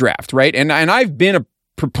you're in the draft, right? And I've been a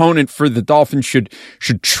proponent for the Dolphins should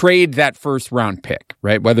trade that first round pick,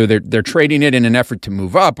 right? Whether they're trading it in an effort to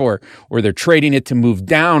move up or they're trading it to move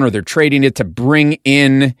down, or they're trading it to bring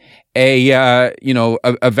in a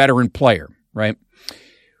veteran player, right?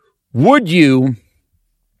 Would you,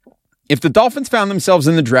 if the Dolphins found themselves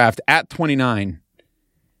in the draft at 29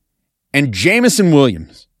 and Jameson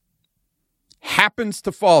Williams happens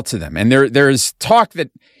to fall to them, and there's talk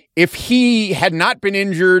that if he had not been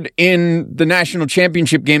injured in the national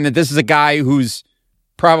championship game, that this is a guy who's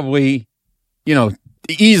probably,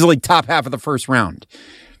 easily top half of the first round.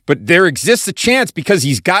 But there exists a chance, because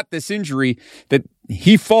he's got this injury, that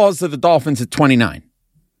he falls to the Dolphins at 29.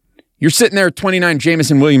 You're sitting there at 29,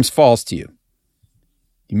 Jameson Williams falls to you.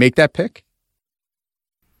 You make that pick?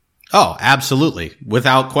 Oh, absolutely.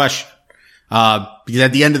 Without question. Because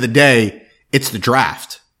at the end of the day, it's the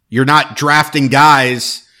draft. You're not drafting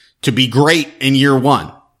guys to be great in year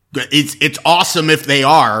one. It's awesome if they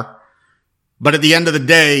are, but at the end of the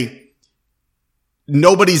day,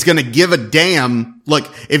 nobody's going to give a damn. Look,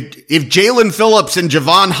 if Jalen Phillips and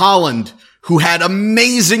Javon Holland, who had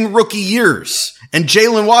amazing rookie years, and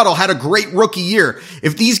Jalen Waddle had a great rookie year,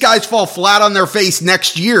 if these guys fall flat on their face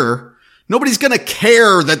next year, nobody's going to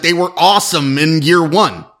care that they were awesome in year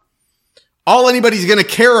one. All anybody's going to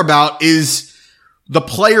care about is the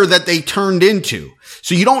player that they turned into.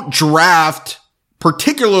 So you don't draft,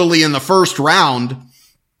 particularly in the first round,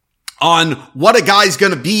 on what a guy's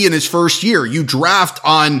going to be in his first year. You draft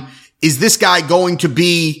on, is this guy going to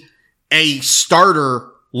be a starter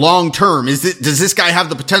long term? Does this guy have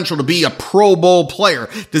the potential to be a Pro Bowl player?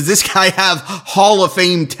 Does this guy have Hall of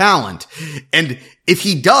Fame talent? And if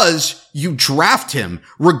he does, you draft him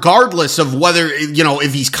regardless of whether,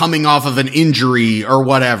 if he's coming off of an injury or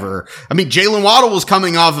whatever. I mean, Jalen Waddle was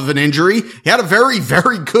coming off of an injury. He had a very,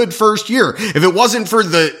 very good first year. If it wasn't for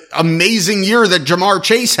the amazing year that Jamar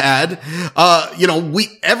Chase had,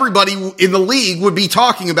 everybody in the league would be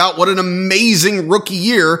talking about what an amazing rookie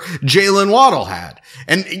year Jalen Waddle had.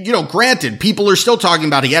 And, granted, people are still talking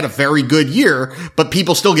about he had a very good year, but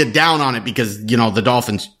people still get down on it because, the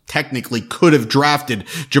Dolphins technically could have drafted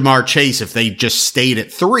Jamar Chase if they just stayed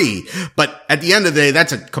at 3. But at the end of the day,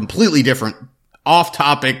 that's a completely different off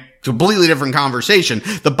topic, completely different conversation.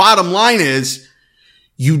 The bottom line is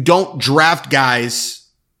you don't draft guys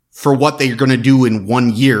for what they're going to do in 1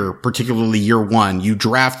 year, particularly year one. You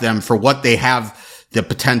draft them for what they have the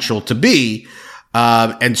potential to be.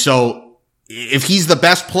 And so if he's the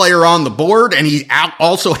best player on the board and he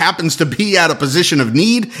also happens to be at a position of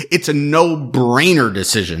need, it's a no-brainer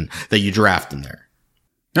decision that you draft him there.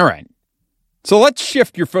 All right. So let's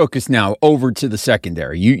shift your focus now over to the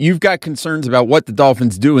secondary. You've got concerns about what the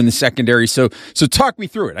Dolphins do in the secondary. So talk me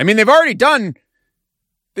through it. I mean, they've already done,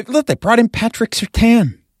 look, they brought in Patrick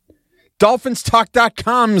Surtain.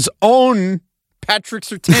 DolphinsTalk.com's own Patrick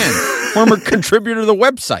Surtain, former contributor to the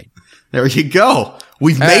website. There you go.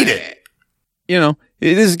 We've made it.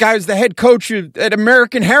 This guy was the head coach at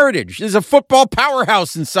American Heritage. There's a football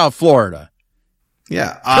powerhouse in South Florida.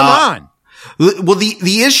 Yeah. Come on. Well,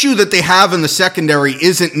 the issue that they have in the secondary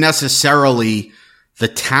isn't necessarily the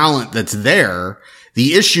talent that's there.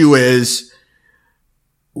 The issue is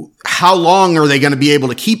how long are they going to be able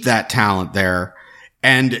to keep that talent there?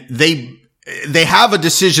 And they have a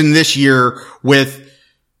decision this year with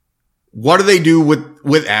what do they do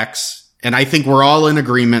with X? And I think we're all in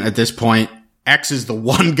agreement at this point. X is the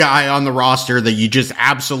one guy on the roster that you just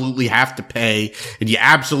absolutely have to pay and you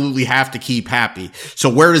absolutely have to keep happy.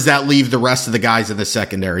 So where does that leave the rest of the guys in the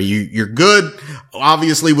secondary? You're good,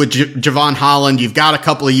 obviously, with Javon Holland. You've got a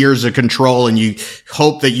couple of years of control and you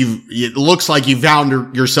hope that it looks like you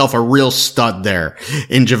found yourself a real stud there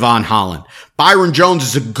in Javon Holland. Byron Jones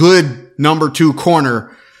is a good number 2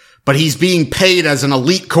 corner, but he's being paid as an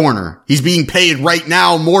elite corner. He's being paid right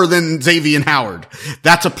now more than Xavier Howard.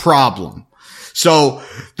 That's a problem. So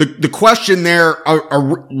the question there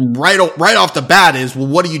right off the bat is, well,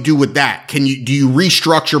 what do you do with that? Do you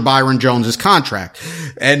restructure Byron Jones's contract?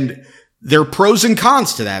 And there are pros and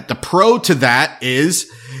cons to that. The pro to that is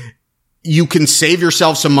you can save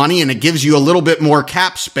yourself some money and it gives you a little bit more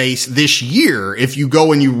cap space this year if you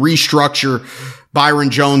go and you restructure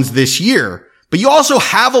Byron Jones this year. But you also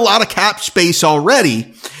have a lot of cap space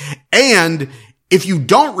already. And if you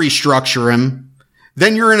don't restructure him,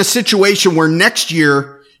 then you're in a situation where next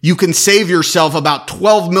year you can save yourself about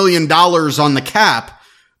 $12 million on the cap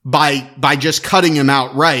by just cutting him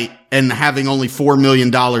outright and having only $4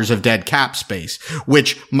 million of dead cap space,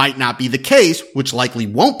 which might not be the case, which likely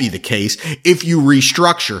won't be the case if you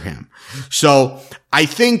restructure him. So I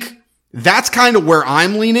think that's kind of where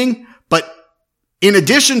I'm leaning. But in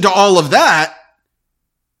addition to all of that,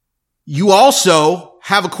 you also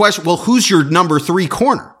have a question. Well, who's your number 3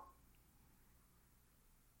 corner?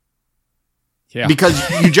 Yeah. Because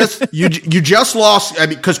you just lost,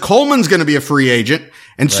 because Coleman's going to be a free agent,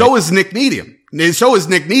 and so is Nick Needham.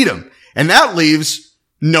 And that leaves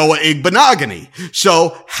Noah Igbenogany.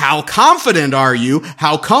 So how confident are you?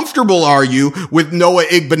 How comfortable are you with Noah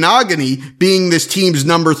Igbenogany being this team's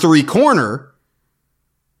number 3 corner?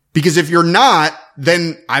 Because if you're not,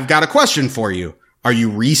 then I've got a question for you. Are you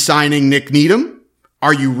re-signing Nick Needham?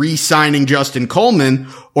 Are you re-signing Justin Coleman?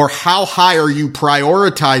 Or how high are you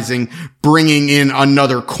prioritizing bringing in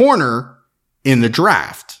another corner in the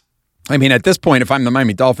draft? I mean, at this point, if I'm the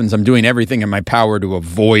Miami Dolphins, I'm doing everything in my power to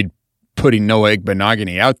avoid putting Noah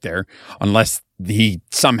Igbenogany out there unless he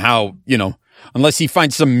somehow, unless he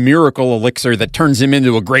finds some miracle elixir that turns him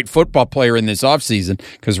into a great football player in this offseason.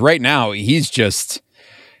 Because right now, he's just,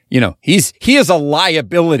 he is a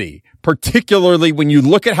liability, particularly when you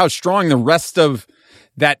look at how strong the rest of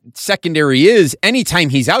that secondary is. Anytime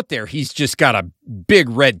he's out there, he's just got a big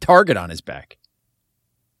red target on his back.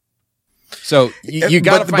 So you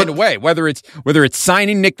got to find a way, whether it's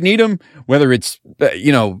signing Nick Needham, whether it's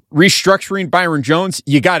restructuring Byron Jones,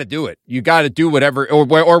 you got to do it. You got to do whatever, or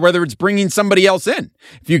whether it's bringing somebody else in.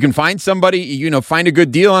 If you can find somebody, find a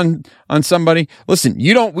good deal on somebody. Listen,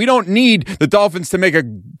 we don't need the Dolphins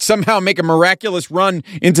to somehow make a miraculous run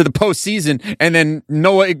into the postseason, and then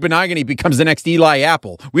Noah Igbenogany becomes the next Eli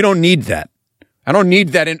Apple. We don't need that. I don't need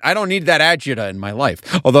that agita in my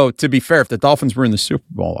life. Although, to be fair, if the Dolphins were in the Super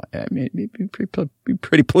Bowl, I'd be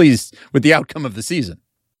pretty pleased with the outcome of the season.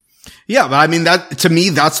 Yeah, but I mean, that to me,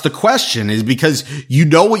 that's the question, is because you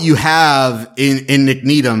know what you have in Nick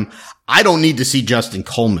Needham. I don't need to see Justin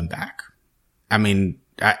Coleman back. I mean,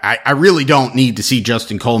 I really don't need to see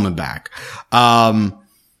Justin Coleman back. I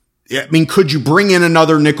mean, could you bring in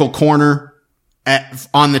another nickel corner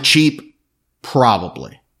on the cheap?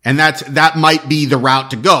 Probably. And that might be the route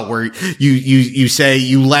to go, where you say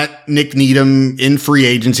you let Nick Needham in free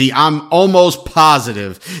agency. I'm almost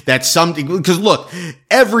positive that because look,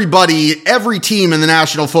 every team in the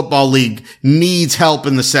National Football League needs help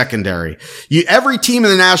in the secondary. Every team in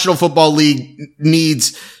the National Football League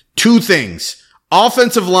needs 2 things: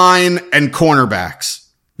 offensive line and cornerbacks.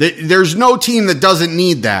 There's no team that doesn't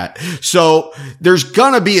need that. So there's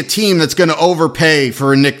gonna be a team that's gonna overpay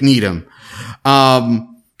for a Nick Needham.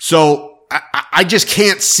 So I just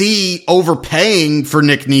can't see overpaying for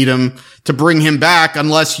Nick Needham to bring him back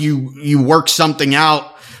unless you work something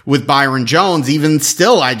out with Byron Jones. Even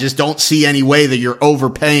still, I just don't see any way that you're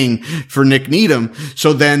overpaying for Nick Needham.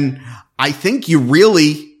 So then I think you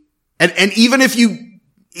really, and even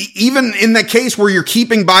in that case where you're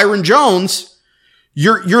keeping Byron Jones,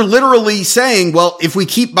 you're literally saying, well, if we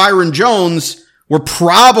keep Byron Jones, we're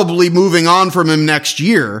probably moving on from him next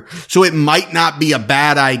year. So it might not be a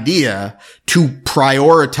bad idea to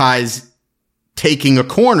prioritize taking a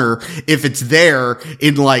corner if it's there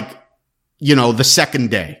in the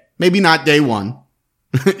second day. Maybe not day 1,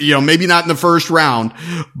 maybe not in the first round,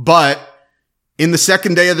 but in the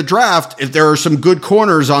second day of the draft, if there are some good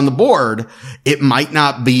corners on the board, it might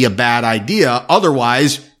not be a bad idea.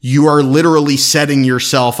 Otherwise, you are literally setting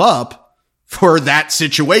yourself up for that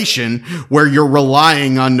situation where you're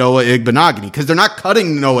relying on Noah Igbenogany, because they're not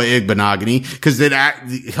cutting Noah Igbenogany because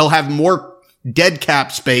he'll have more dead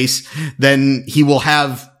cap space than he will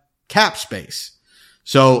have cap space.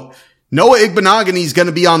 So Noah Igbenogany is going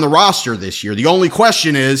to be on the roster this year. The only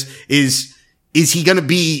question is he going to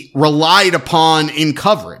be relied upon in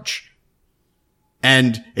coverage?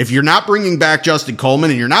 And if you're not bringing back Justin Coleman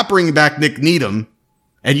and you're not bringing back Nick Needham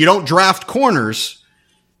and you don't draft corners,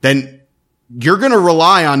 then you're going to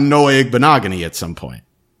rely on Noah Igbenogany at some point.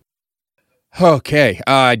 Okay.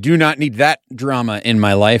 I do not need that drama in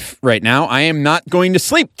my life right now. I am not going to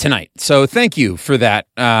sleep tonight. So thank you for that.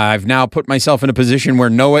 I've now put myself in a position where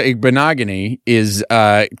Noah Igbenogany is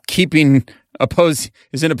in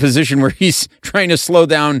a position where he's trying to slow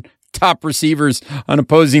down top receivers on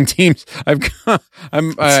opposing teams. It's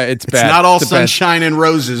bad. It's not all sunshine and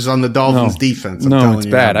roses on the Dolphins defense. No, it's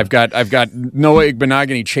bad. I've got Noah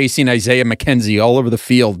Igbenogany chasing Isaiah McKenzie all over the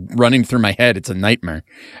field, running through my head. It's a nightmare.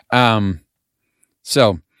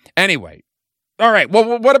 So anyway, all right.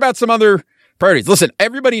 Well, what about some other priorities? Listen,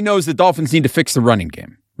 everybody knows the Dolphins need to fix the running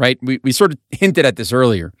game, right? We sort of hinted at this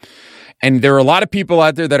earlier. And there are a lot of people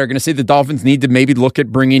out there that are going to say the Dolphins need to maybe look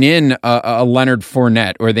at bringing in a Leonard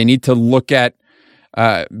Fournette, or they need to look at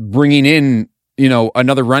bringing in,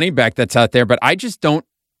 another running back that's out there. But I just don't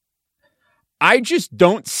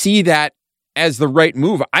see that as the right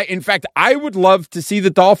move. In fact, I would love to see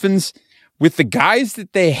the Dolphins with the guys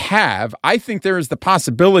that they have. I think there is the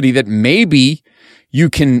possibility that maybe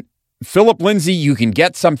you can Phillip Lindsay, you can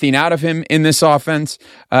get something out of him in this offense.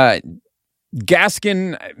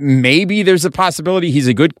 Gaskin, maybe there's a possibility he's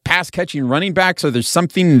a good pass catching running back, so there's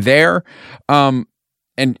something there.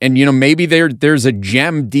 And maybe there's a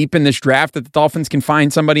gem deep in this draft that the Dolphins can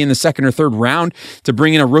find somebody in the second or third round to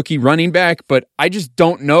bring in a rookie running back. But I just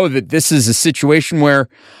don't know that this is a situation where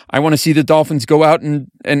I want to see the Dolphins go out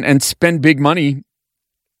and spend big money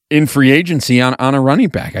in free agency on a running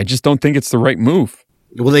back. I just don't think it's the right move.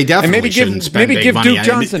 Well, they definitely shouldn't spend big money. Maybe give Duke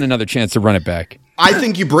Johnson another chance to run it back. I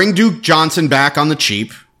think you bring Duke Johnson back on the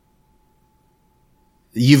cheap.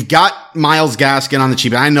 You've got Myles Gaskin on the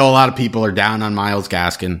cheap. I know a lot of people are down on Myles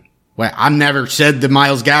Gaskin. Well, I've never said that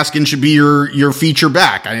Myles Gaskin should be your feature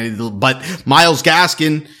back. But Myles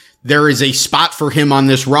Gaskin, there is a spot for him on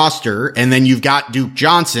this roster. And then you've got Duke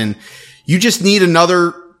Johnson. You just need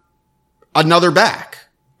another back.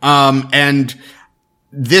 And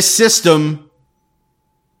this system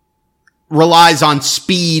relies on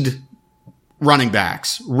speed running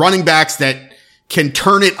backs that can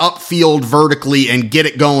turn it upfield vertically and get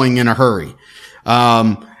it going in a hurry.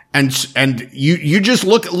 And you just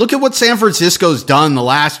look at what San Francisco's done the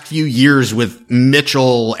last few years with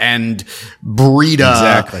Mitchell and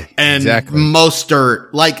Breida and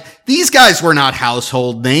Mostert. Like, these guys were not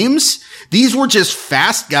household names. These were just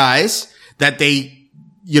fast guys that they,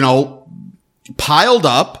 piled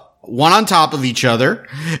up one on top of each other,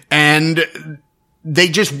 and they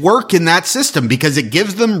just work in that system because it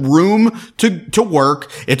gives them room to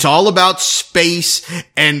work. It's all about space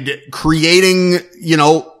and creating,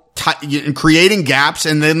 creating gaps.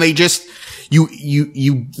 And then they just,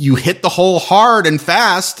 you hit the hole hard and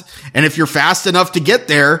fast. And if you're fast enough to get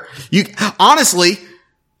there, honestly,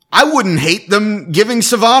 I wouldn't hate them giving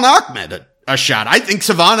Savon Ahmed a shot. I think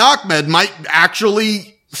Savon Ahmed might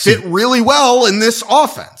actually fit really well in this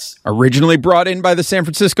offense. Originally brought in by the San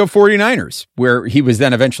Francisco 49ers, where he was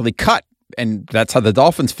then eventually cut, and that's how the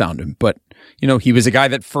Dolphins found him. But, he was a guy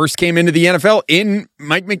that first came into the NFL in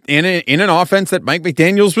an offense that Mike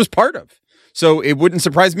McDaniels was part of. So it wouldn't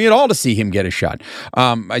surprise me at all to see him get a shot.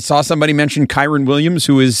 I saw somebody mention Kyron Williams,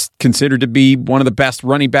 who is considered to be one of the best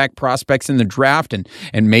running back prospects in the draft, and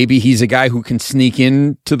maybe he's a guy who can sneak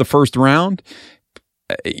into the first round.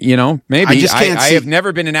 Maybe I have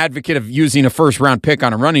never been an advocate of using a first round pick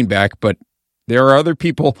on a running back, but there are other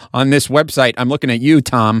people on this website. I'm looking at you,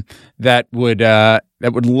 Tom, that would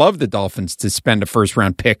love the Dolphins to spend a first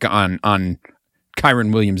round pick on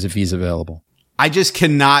Kyron Williams if he's available. I just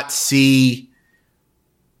cannot see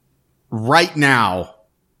right now,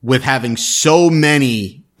 with having so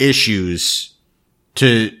many issues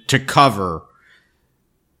to cover,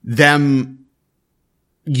 them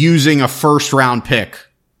using a first round pick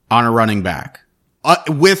on a running back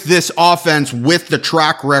with this offense, with the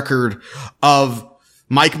track record of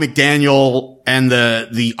Mike McDaniel and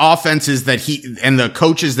the offenses that and the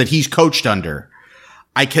coaches that he's coached under.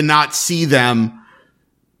 I cannot see them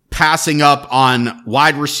passing up on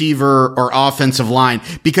wide receiver or offensive line,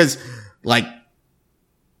 because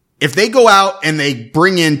if they go out and they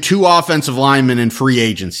bring in 2 offensive linemen in free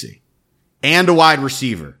agency and a wide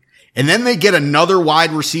receiver, and then they get another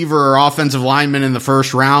wide receiver or offensive lineman in the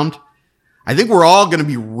first round, I think we're all going to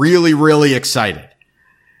be really, really excited.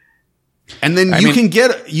 And then you can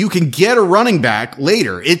get a running back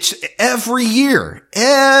later. It's every year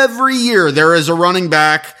there is a running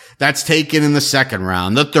back that's taken in the second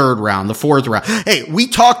round, the third round, the fourth round. Hey, we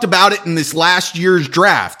talked about it in this last year's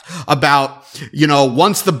draft about,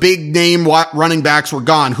 once the big name running backs were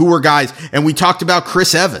gone, who were guys, and we talked about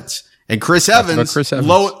Chris Evans. And Chris Evans,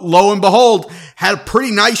 lo and behold, had a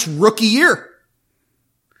pretty nice rookie year.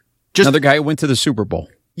 Just another guy who went to the Super Bowl.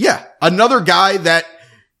 Yeah. Another guy that,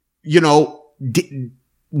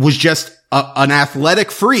 was just an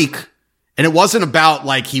athletic freak. And it wasn't about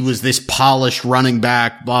like he was this polished running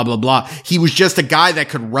back, blah, blah, blah. He was just a guy that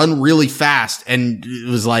could run really fast. And it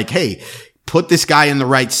was like, hey, put this guy in the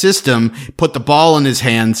right system, put the ball in his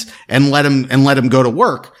hands, and let him go to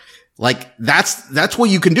work. Like that's what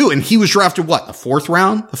you can do. And he was drafted what, the 4th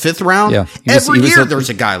round, the 5th round? Yeah. Every year there's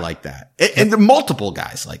a guy like that. And there are multiple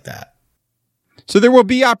guys like that. So there will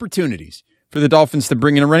be opportunities for the Dolphins to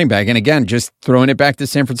bring in a running back. And again, just throwing it back to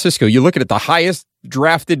San Francisco, you look at it, the highest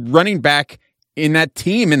drafted running back in that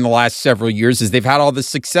team in the last several years, as they've had all this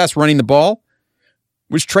success running the ball,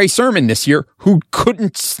 was Trey Sermon this year, who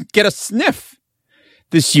couldn't get a sniff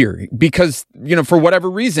this year because, for whatever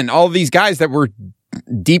reason, all these guys that were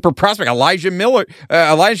deeper prospect, Elijah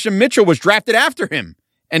Mitchell was drafted after him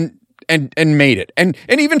and made it. And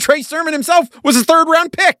even Trey Sermon himself was a 3rd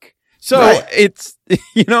round pick. So right.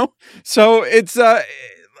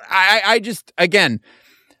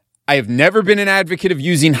 I have never been an advocate of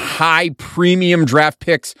using high premium draft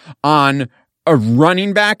picks on a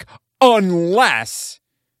running back unless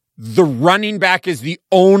the running back is the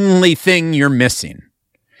only thing you're missing.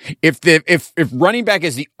 If running back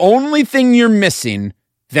is the only thing you're missing,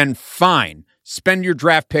 then fine. Spend your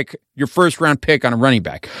draft pick, your 1st round pick on a running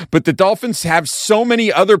back. But the Dolphins have so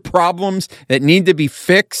many other problems that need to be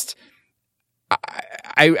fixed.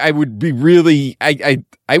 I would be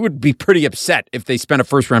I would be pretty upset if they spent a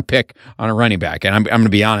 1st round pick on a running back. And I'm going to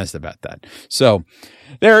be honest about that. So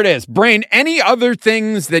there it is. Brain, any other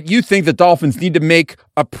things that you think the Dolphins need to make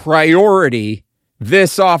a priority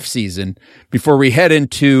this offseason before we head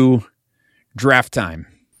into draft time?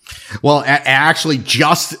 Well, actually,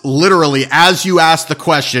 just literally as you asked the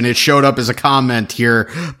question, it showed up as a comment here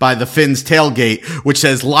by the Fins Tailgate, which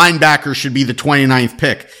says linebacker should be the 29th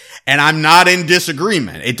pick. And I'm not in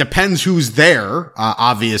disagreement. It depends who's there,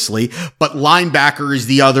 obviously, but linebacker is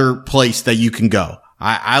the other place that you can go.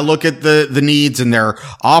 I look at the needs, and they're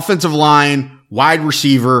offensive line, wide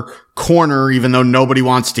receiver, corner, even though nobody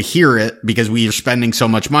wants to hear it because we are spending so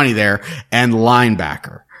much money there, and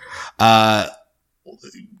linebacker.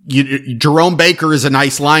 Jerome Baker is a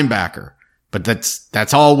nice linebacker, but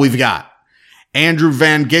that's all we've got. Andrew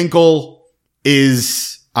Van Ginkel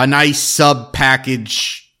is a nice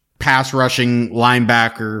sub-package pass rushing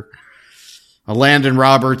linebacker. Landon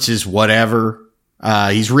Roberts is whatever.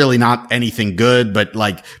 He's really not anything good, but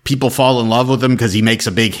like people fall in love with him because he makes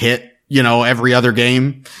a big hit, every other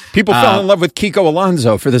game. People fell in love with Kiko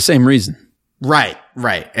Alonso for the same reason. Right.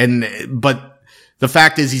 But the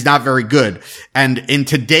fact is he's not very good. And in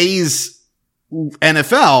today's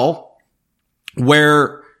NFL,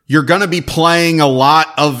 where you're going to be playing a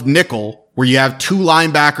lot of nickel, where you have 2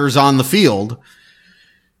 linebackers on the field,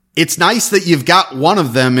 it's nice that you've got one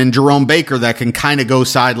of them in Jerome Baker that can kind of go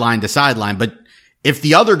sideline to sideline. But if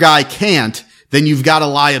the other guy can't, then you've got a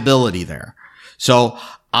liability there. So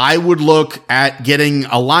I would look at getting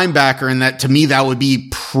a linebacker, and that, to me, that would be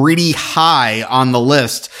pretty high on the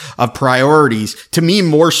list of priorities. To me,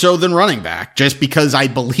 more so than running back, just because I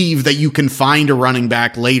believe that you can find a running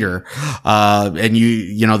back later. And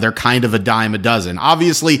they're kind of a dime a dozen.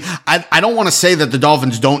 Obviously, I don't want to say that the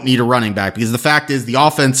Dolphins don't need a running back, because the fact is the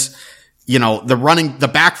offense,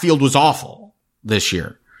 the backfield was awful this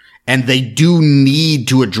year. And they do need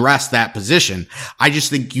to address that position. I just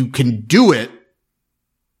think you can do it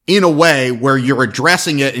in a way where you're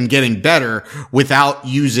addressing it and getting better without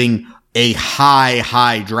using a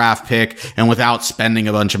high draft pick and without spending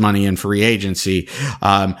a bunch of money in free agency.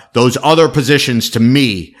 Those other positions to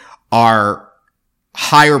me are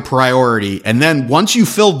higher priority. And then once you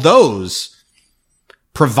fill those,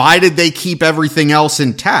 provided they keep everything else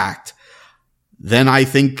intact, then I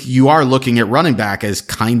think you are looking at running back as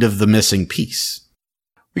kind of the missing piece.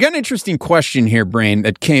 We got an interesting question here, Brain,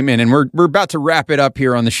 that came in, and we're about to wrap it up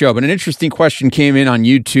here on the show, but an interesting question came in on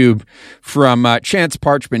YouTube from Chance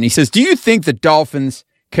Parchment. He says, do you think the Dolphins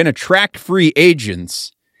can attract free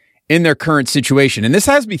agents in their current situation? And this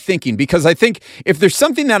has me thinking, because I think if there's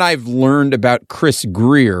something that I've learned about Chris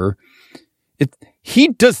Grier, he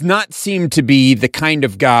does not seem to be the kind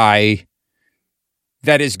of guy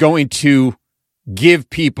that is going to give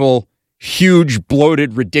people huge,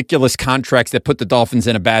 bloated, ridiculous contracts that put the Dolphins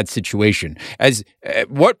in a bad situation. As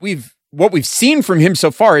what we've seen from him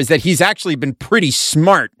so far is that he's actually been pretty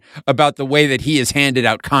smart about the way that he has handed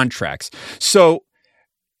out contracts. So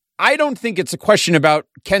I don't think it's a question about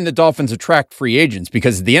can the Dolphins attract free agents,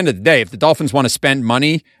 because at the end of the day, if the Dolphins want to spend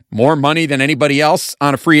money, more money than anybody else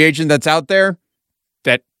on a free agent that's out there,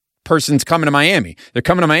 that person's coming to Miami. They're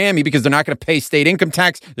coming to Miami because they're not going to pay state income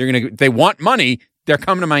tax. They want money. They're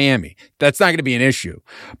coming to Miami. That's not going to be an issue.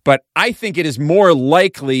 But I think it is more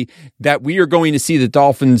likely that we are going to see the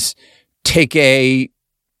Dolphins take I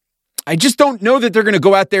just don't know that they're going to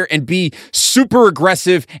go out there and be super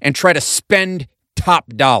aggressive and try to spend top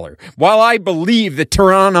dollar. While I believe that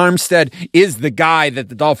Teron Armstead is the guy that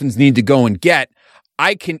the Dolphins need to go and get,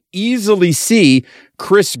 I can easily see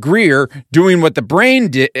Chris Greer doing what the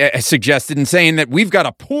brain suggested and saying that we've got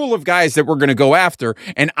a pool of guys that we're going to go after,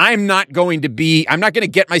 and I'm not going to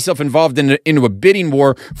get myself involved into a bidding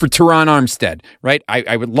war for Teron Armstead, right?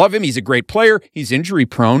 I would love him. He's a great player. He's injury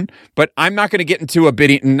prone, but I'm not going to get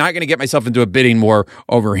myself into a bidding war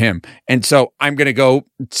over him. And so I'm going to go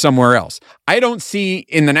somewhere else. I don't see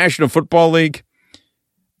in the National Football League,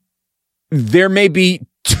 there may be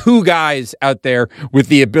 2 guys out there with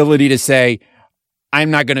the ability to say,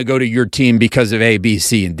 I'm not going to go to your team because of A, B,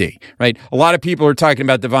 C, and D, right? A lot of people are talking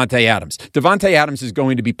about Davante Adams. Davante Adams is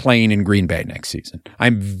going to be playing in Green Bay next season.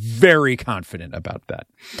 I'm very confident about that,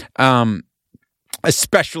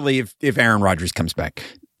 especially if Aaron Rodgers comes back.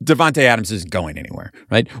 Davante Adams isn't going anywhere,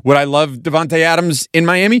 right? Would I love Davante Adams in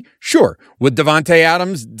Miami? Sure. Would Davante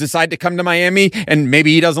Adams decide to come to Miami and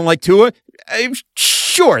maybe he doesn't like Tua?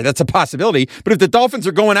 Sure, that's a possibility. But if the Dolphins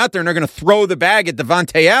are going out there and they're going to throw the bag at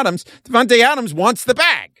Davante Adams wants the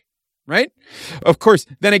bag, right? Of course,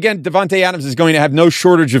 then again, Davante Adams is going to have no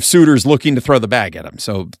shortage of suitors looking to throw the bag at him.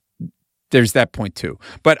 So there's that point too.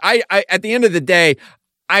 But I at the end of the day,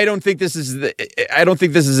 I don't think this is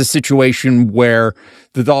a situation where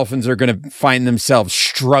the Dolphins are going to find themselves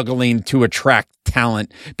struggling to attract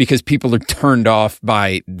talent because people are turned off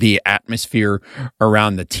by the atmosphere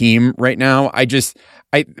around the team right now.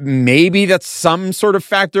 Maybe that's some sort of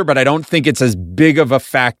factor, but I don't think it's as big of a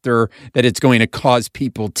factor that it's going to cause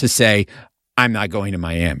people to say, I'm not going to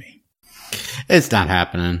Miami. It's not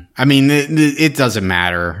happening. I mean, it doesn't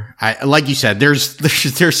matter. Like you said,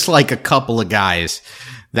 there's like a couple of guys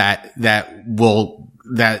that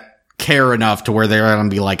care enough to where they're going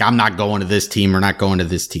to be like, I'm not going to this team or not going to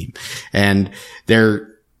this team. And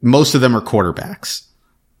most of them are quarterbacks.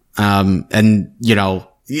 And you know,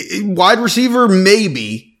 wide receiver,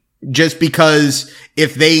 maybe, just because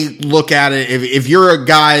if they look at it, if you're a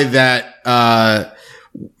guy that,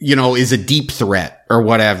 you know, is a deep threat or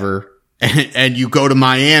whatever, and you go to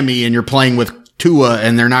Miami and you're playing with Tua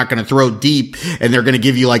and they're not going to throw deep and they're going to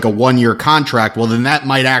give you like a 1-year contract, well, then that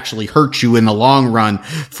might actually hurt you in the long run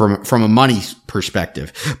from a money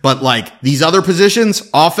perspective. But like these other positions,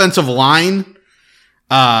 offensive line,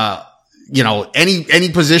 you know, any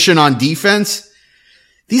position on defense,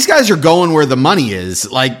 these guys are going where the money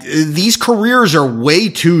is. Like these careers are way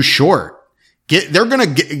too short. They're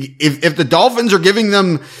going to if the Dolphins are giving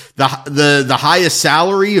them the highest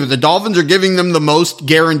salary, if the Dolphins are giving them the most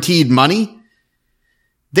guaranteed money,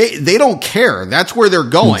 they don't care. That's where they're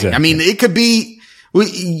going. Exactly. I mean, it could be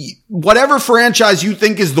whatever franchise you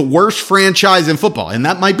think is the worst franchise in football, and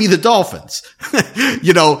that might be the Dolphins.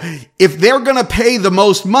 You know, if they're going to pay the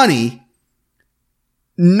most money,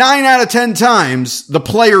 9 out of 10 times the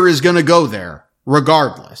player is going to go there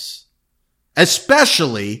regardless,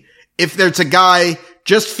 especially if there's a guy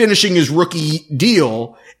just finishing his rookie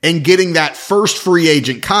deal and getting that first free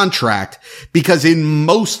agent contract, because in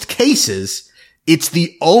most cases, it's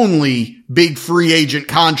the only big free agent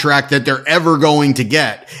contract that they're ever going to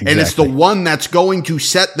get. Exactly. And it's the one that's going to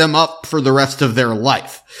set them up for the rest of their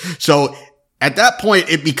life. So at that point,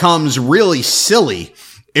 it becomes really silly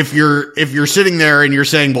if you're sitting there and you're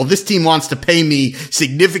saying, well, this team wants to pay me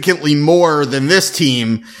significantly more than this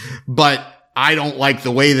team, but I don't like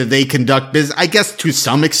the way that they conduct business. I guess to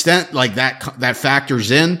some extent, like that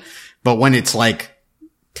factors in, but when it's like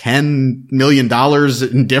 $10 million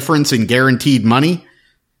in difference in guaranteed money,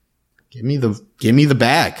 give me the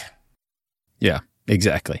bag. Yeah,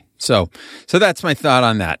 exactly. So that's my thought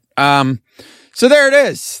on that. So there it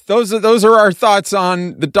is. Those are our thoughts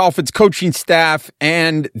on the Dolphins coaching staff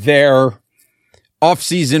and their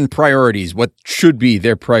offseason priorities, what should be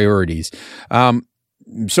their priorities.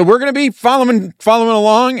 So we're going to be following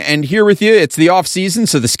along and here with you. It's the off season,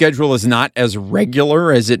 so the schedule is not as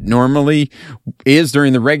regular as it normally is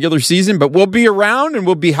during the regular season, but we'll be around and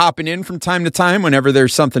we'll be hopping in from time to time whenever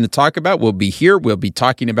there's something to talk about. We'll be here. We'll be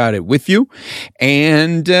talking about it with you.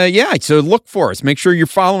 And so look for us. Make sure you're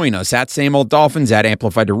following us at Same Old Dolphins, at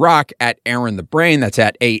Amplified to Rock, at Aaron the Brain. That's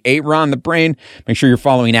at Aaron the Brain. Make sure you're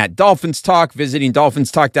following at Dolphins Talk, visiting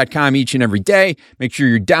dolphinstalk.com each and every day. Make sure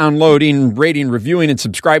you're downloading, rating, reviewing, and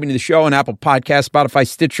subscribing to the show on Apple Podcasts, Spotify,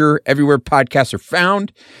 Stitcher, everywhere podcasts are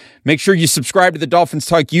found. Make sure you subscribe to the Dolphins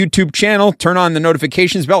Talk YouTube channel. Turn on the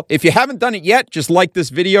notifications bell. If you haven't done it yet, just like this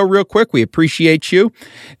video real quick. We appreciate you.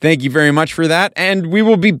 Thank you very much for that. And we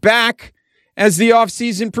will be back as the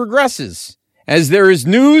offseason progresses. As there is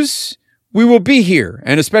news, we will be here,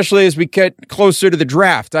 and especially as we get closer to the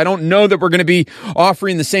draft. I don't know that we're going to be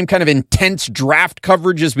offering the same kind of intense draft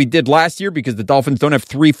coverage as we did last year because the Dolphins don't have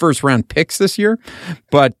 3 first-round picks this year,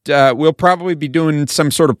 but we'll probably be doing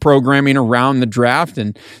some sort of programming around the draft,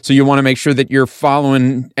 and so you want to make sure that you're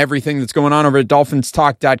following everything that's going on over at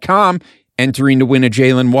DolphinsTalk.com, entering to win a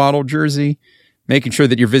Jalen Waddle jersey, making sure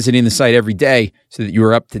that you're visiting the site every day so that you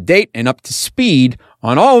are up to date and up to speed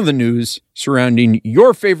on all of the news surrounding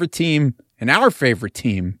your favorite team and our favorite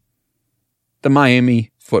team, the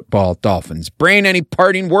Miami Football Dolphins. Brain, any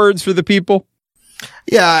parting words for the people?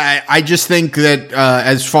 Yeah, I just think that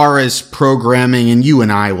as far as programming, and you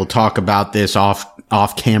and I will talk about this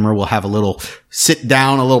off camera, we'll have a little sit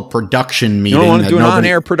down, a little production meeting. You don't want to do an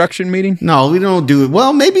on-air production meeting? No, we don't do it.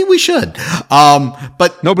 Well, maybe we should.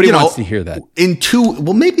 But nobody wants to hear that.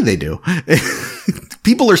 Well, maybe they do.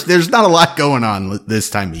 There's not a lot going on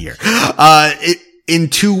this time of year. In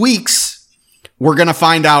 2 weeks, we're going to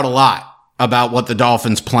find out a lot about what the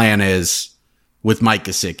Dolphins' plan is with Mike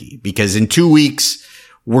Gesicki, because in 2 weeks,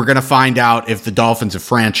 we're going to find out if the Dolphins have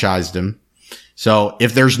franchised him. So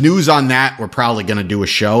if there's news on that, we're probably going to do a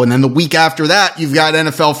show. And then the week after that, you've got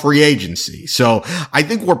NFL free agency. So I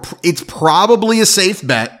think it's probably a safe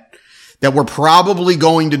bet that we're probably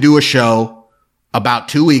going to do a show about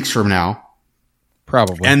 2 weeks from now.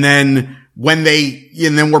 Probably. And then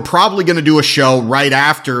we're probably going to do a show right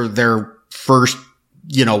after their first,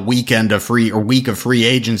 week of free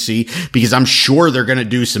agency, because I'm sure they're going to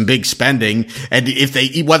do some big spending. And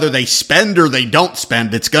whether they spend or they don't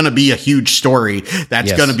spend, it's going to be a huge story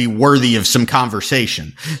that's going to be worthy of some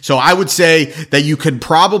conversation. So I would say that you could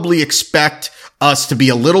probably expect us to be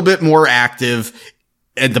a little bit more active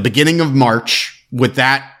at the beginning of March with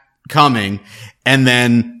that coming, and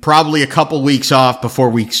then probably a couple weeks off before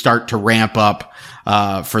we start to ramp up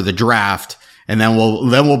for the draft. And then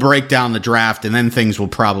we'll break down the draft, and then things will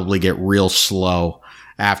probably get real slow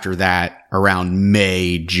after that around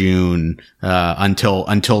May, June,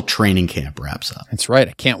 until training camp wraps up. That's right.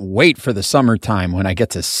 I can't wait for the summertime when I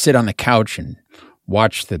get to sit on the couch and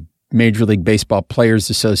watch the Major League Baseball Players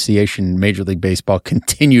Association, Major League Baseball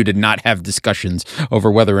continue to not have discussions over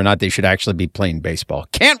whether or not they should actually be playing baseball.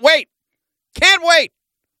 Can't wait. Can't wait.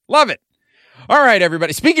 Love it. All right,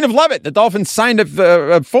 everybody. Speaking of Lovett, the Dolphins signed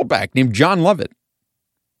a fullback named John Lovett.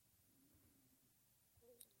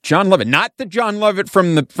 John Lovett, not the John Lovett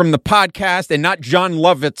from the podcast, and not John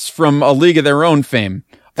Lovitz from A League of Their Own fame.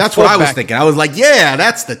 That's what I was thinking. I was like, yeah,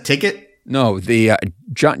 that's the ticket. No, the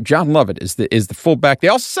John Lovett is the fullback. They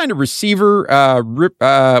also signed a receiver.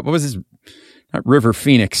 What was his? Not River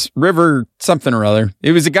Phoenix. River something or other.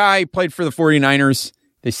 It was a guy who played for the 49ers.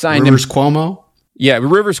 They signed Rivers Cuomo. Yeah,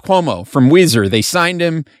 Rivers Cuomo from Weezer. They signed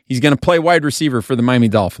him. He's going to play wide receiver for the Miami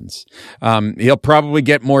Dolphins. He'll probably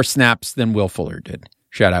get more snaps than Will Fuller did.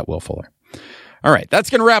 Shout out Will Fuller. All right, that's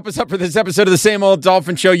going to wrap us up for this episode of the Same Old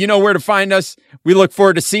Dolphin Show. You know where to find us. We look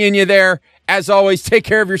forward to seeing you there. As always, take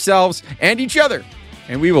care of yourselves and each other.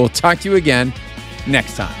 And we will talk to you again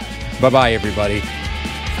next time. Bye-bye, everybody.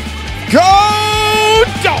 Go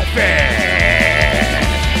Dolphins!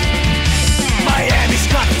 Miami's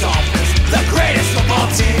got the Dolphins, the greatest football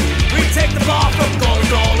team. We take the ball from goal to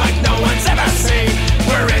goal like no one's ever seen.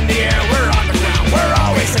 We're in the air.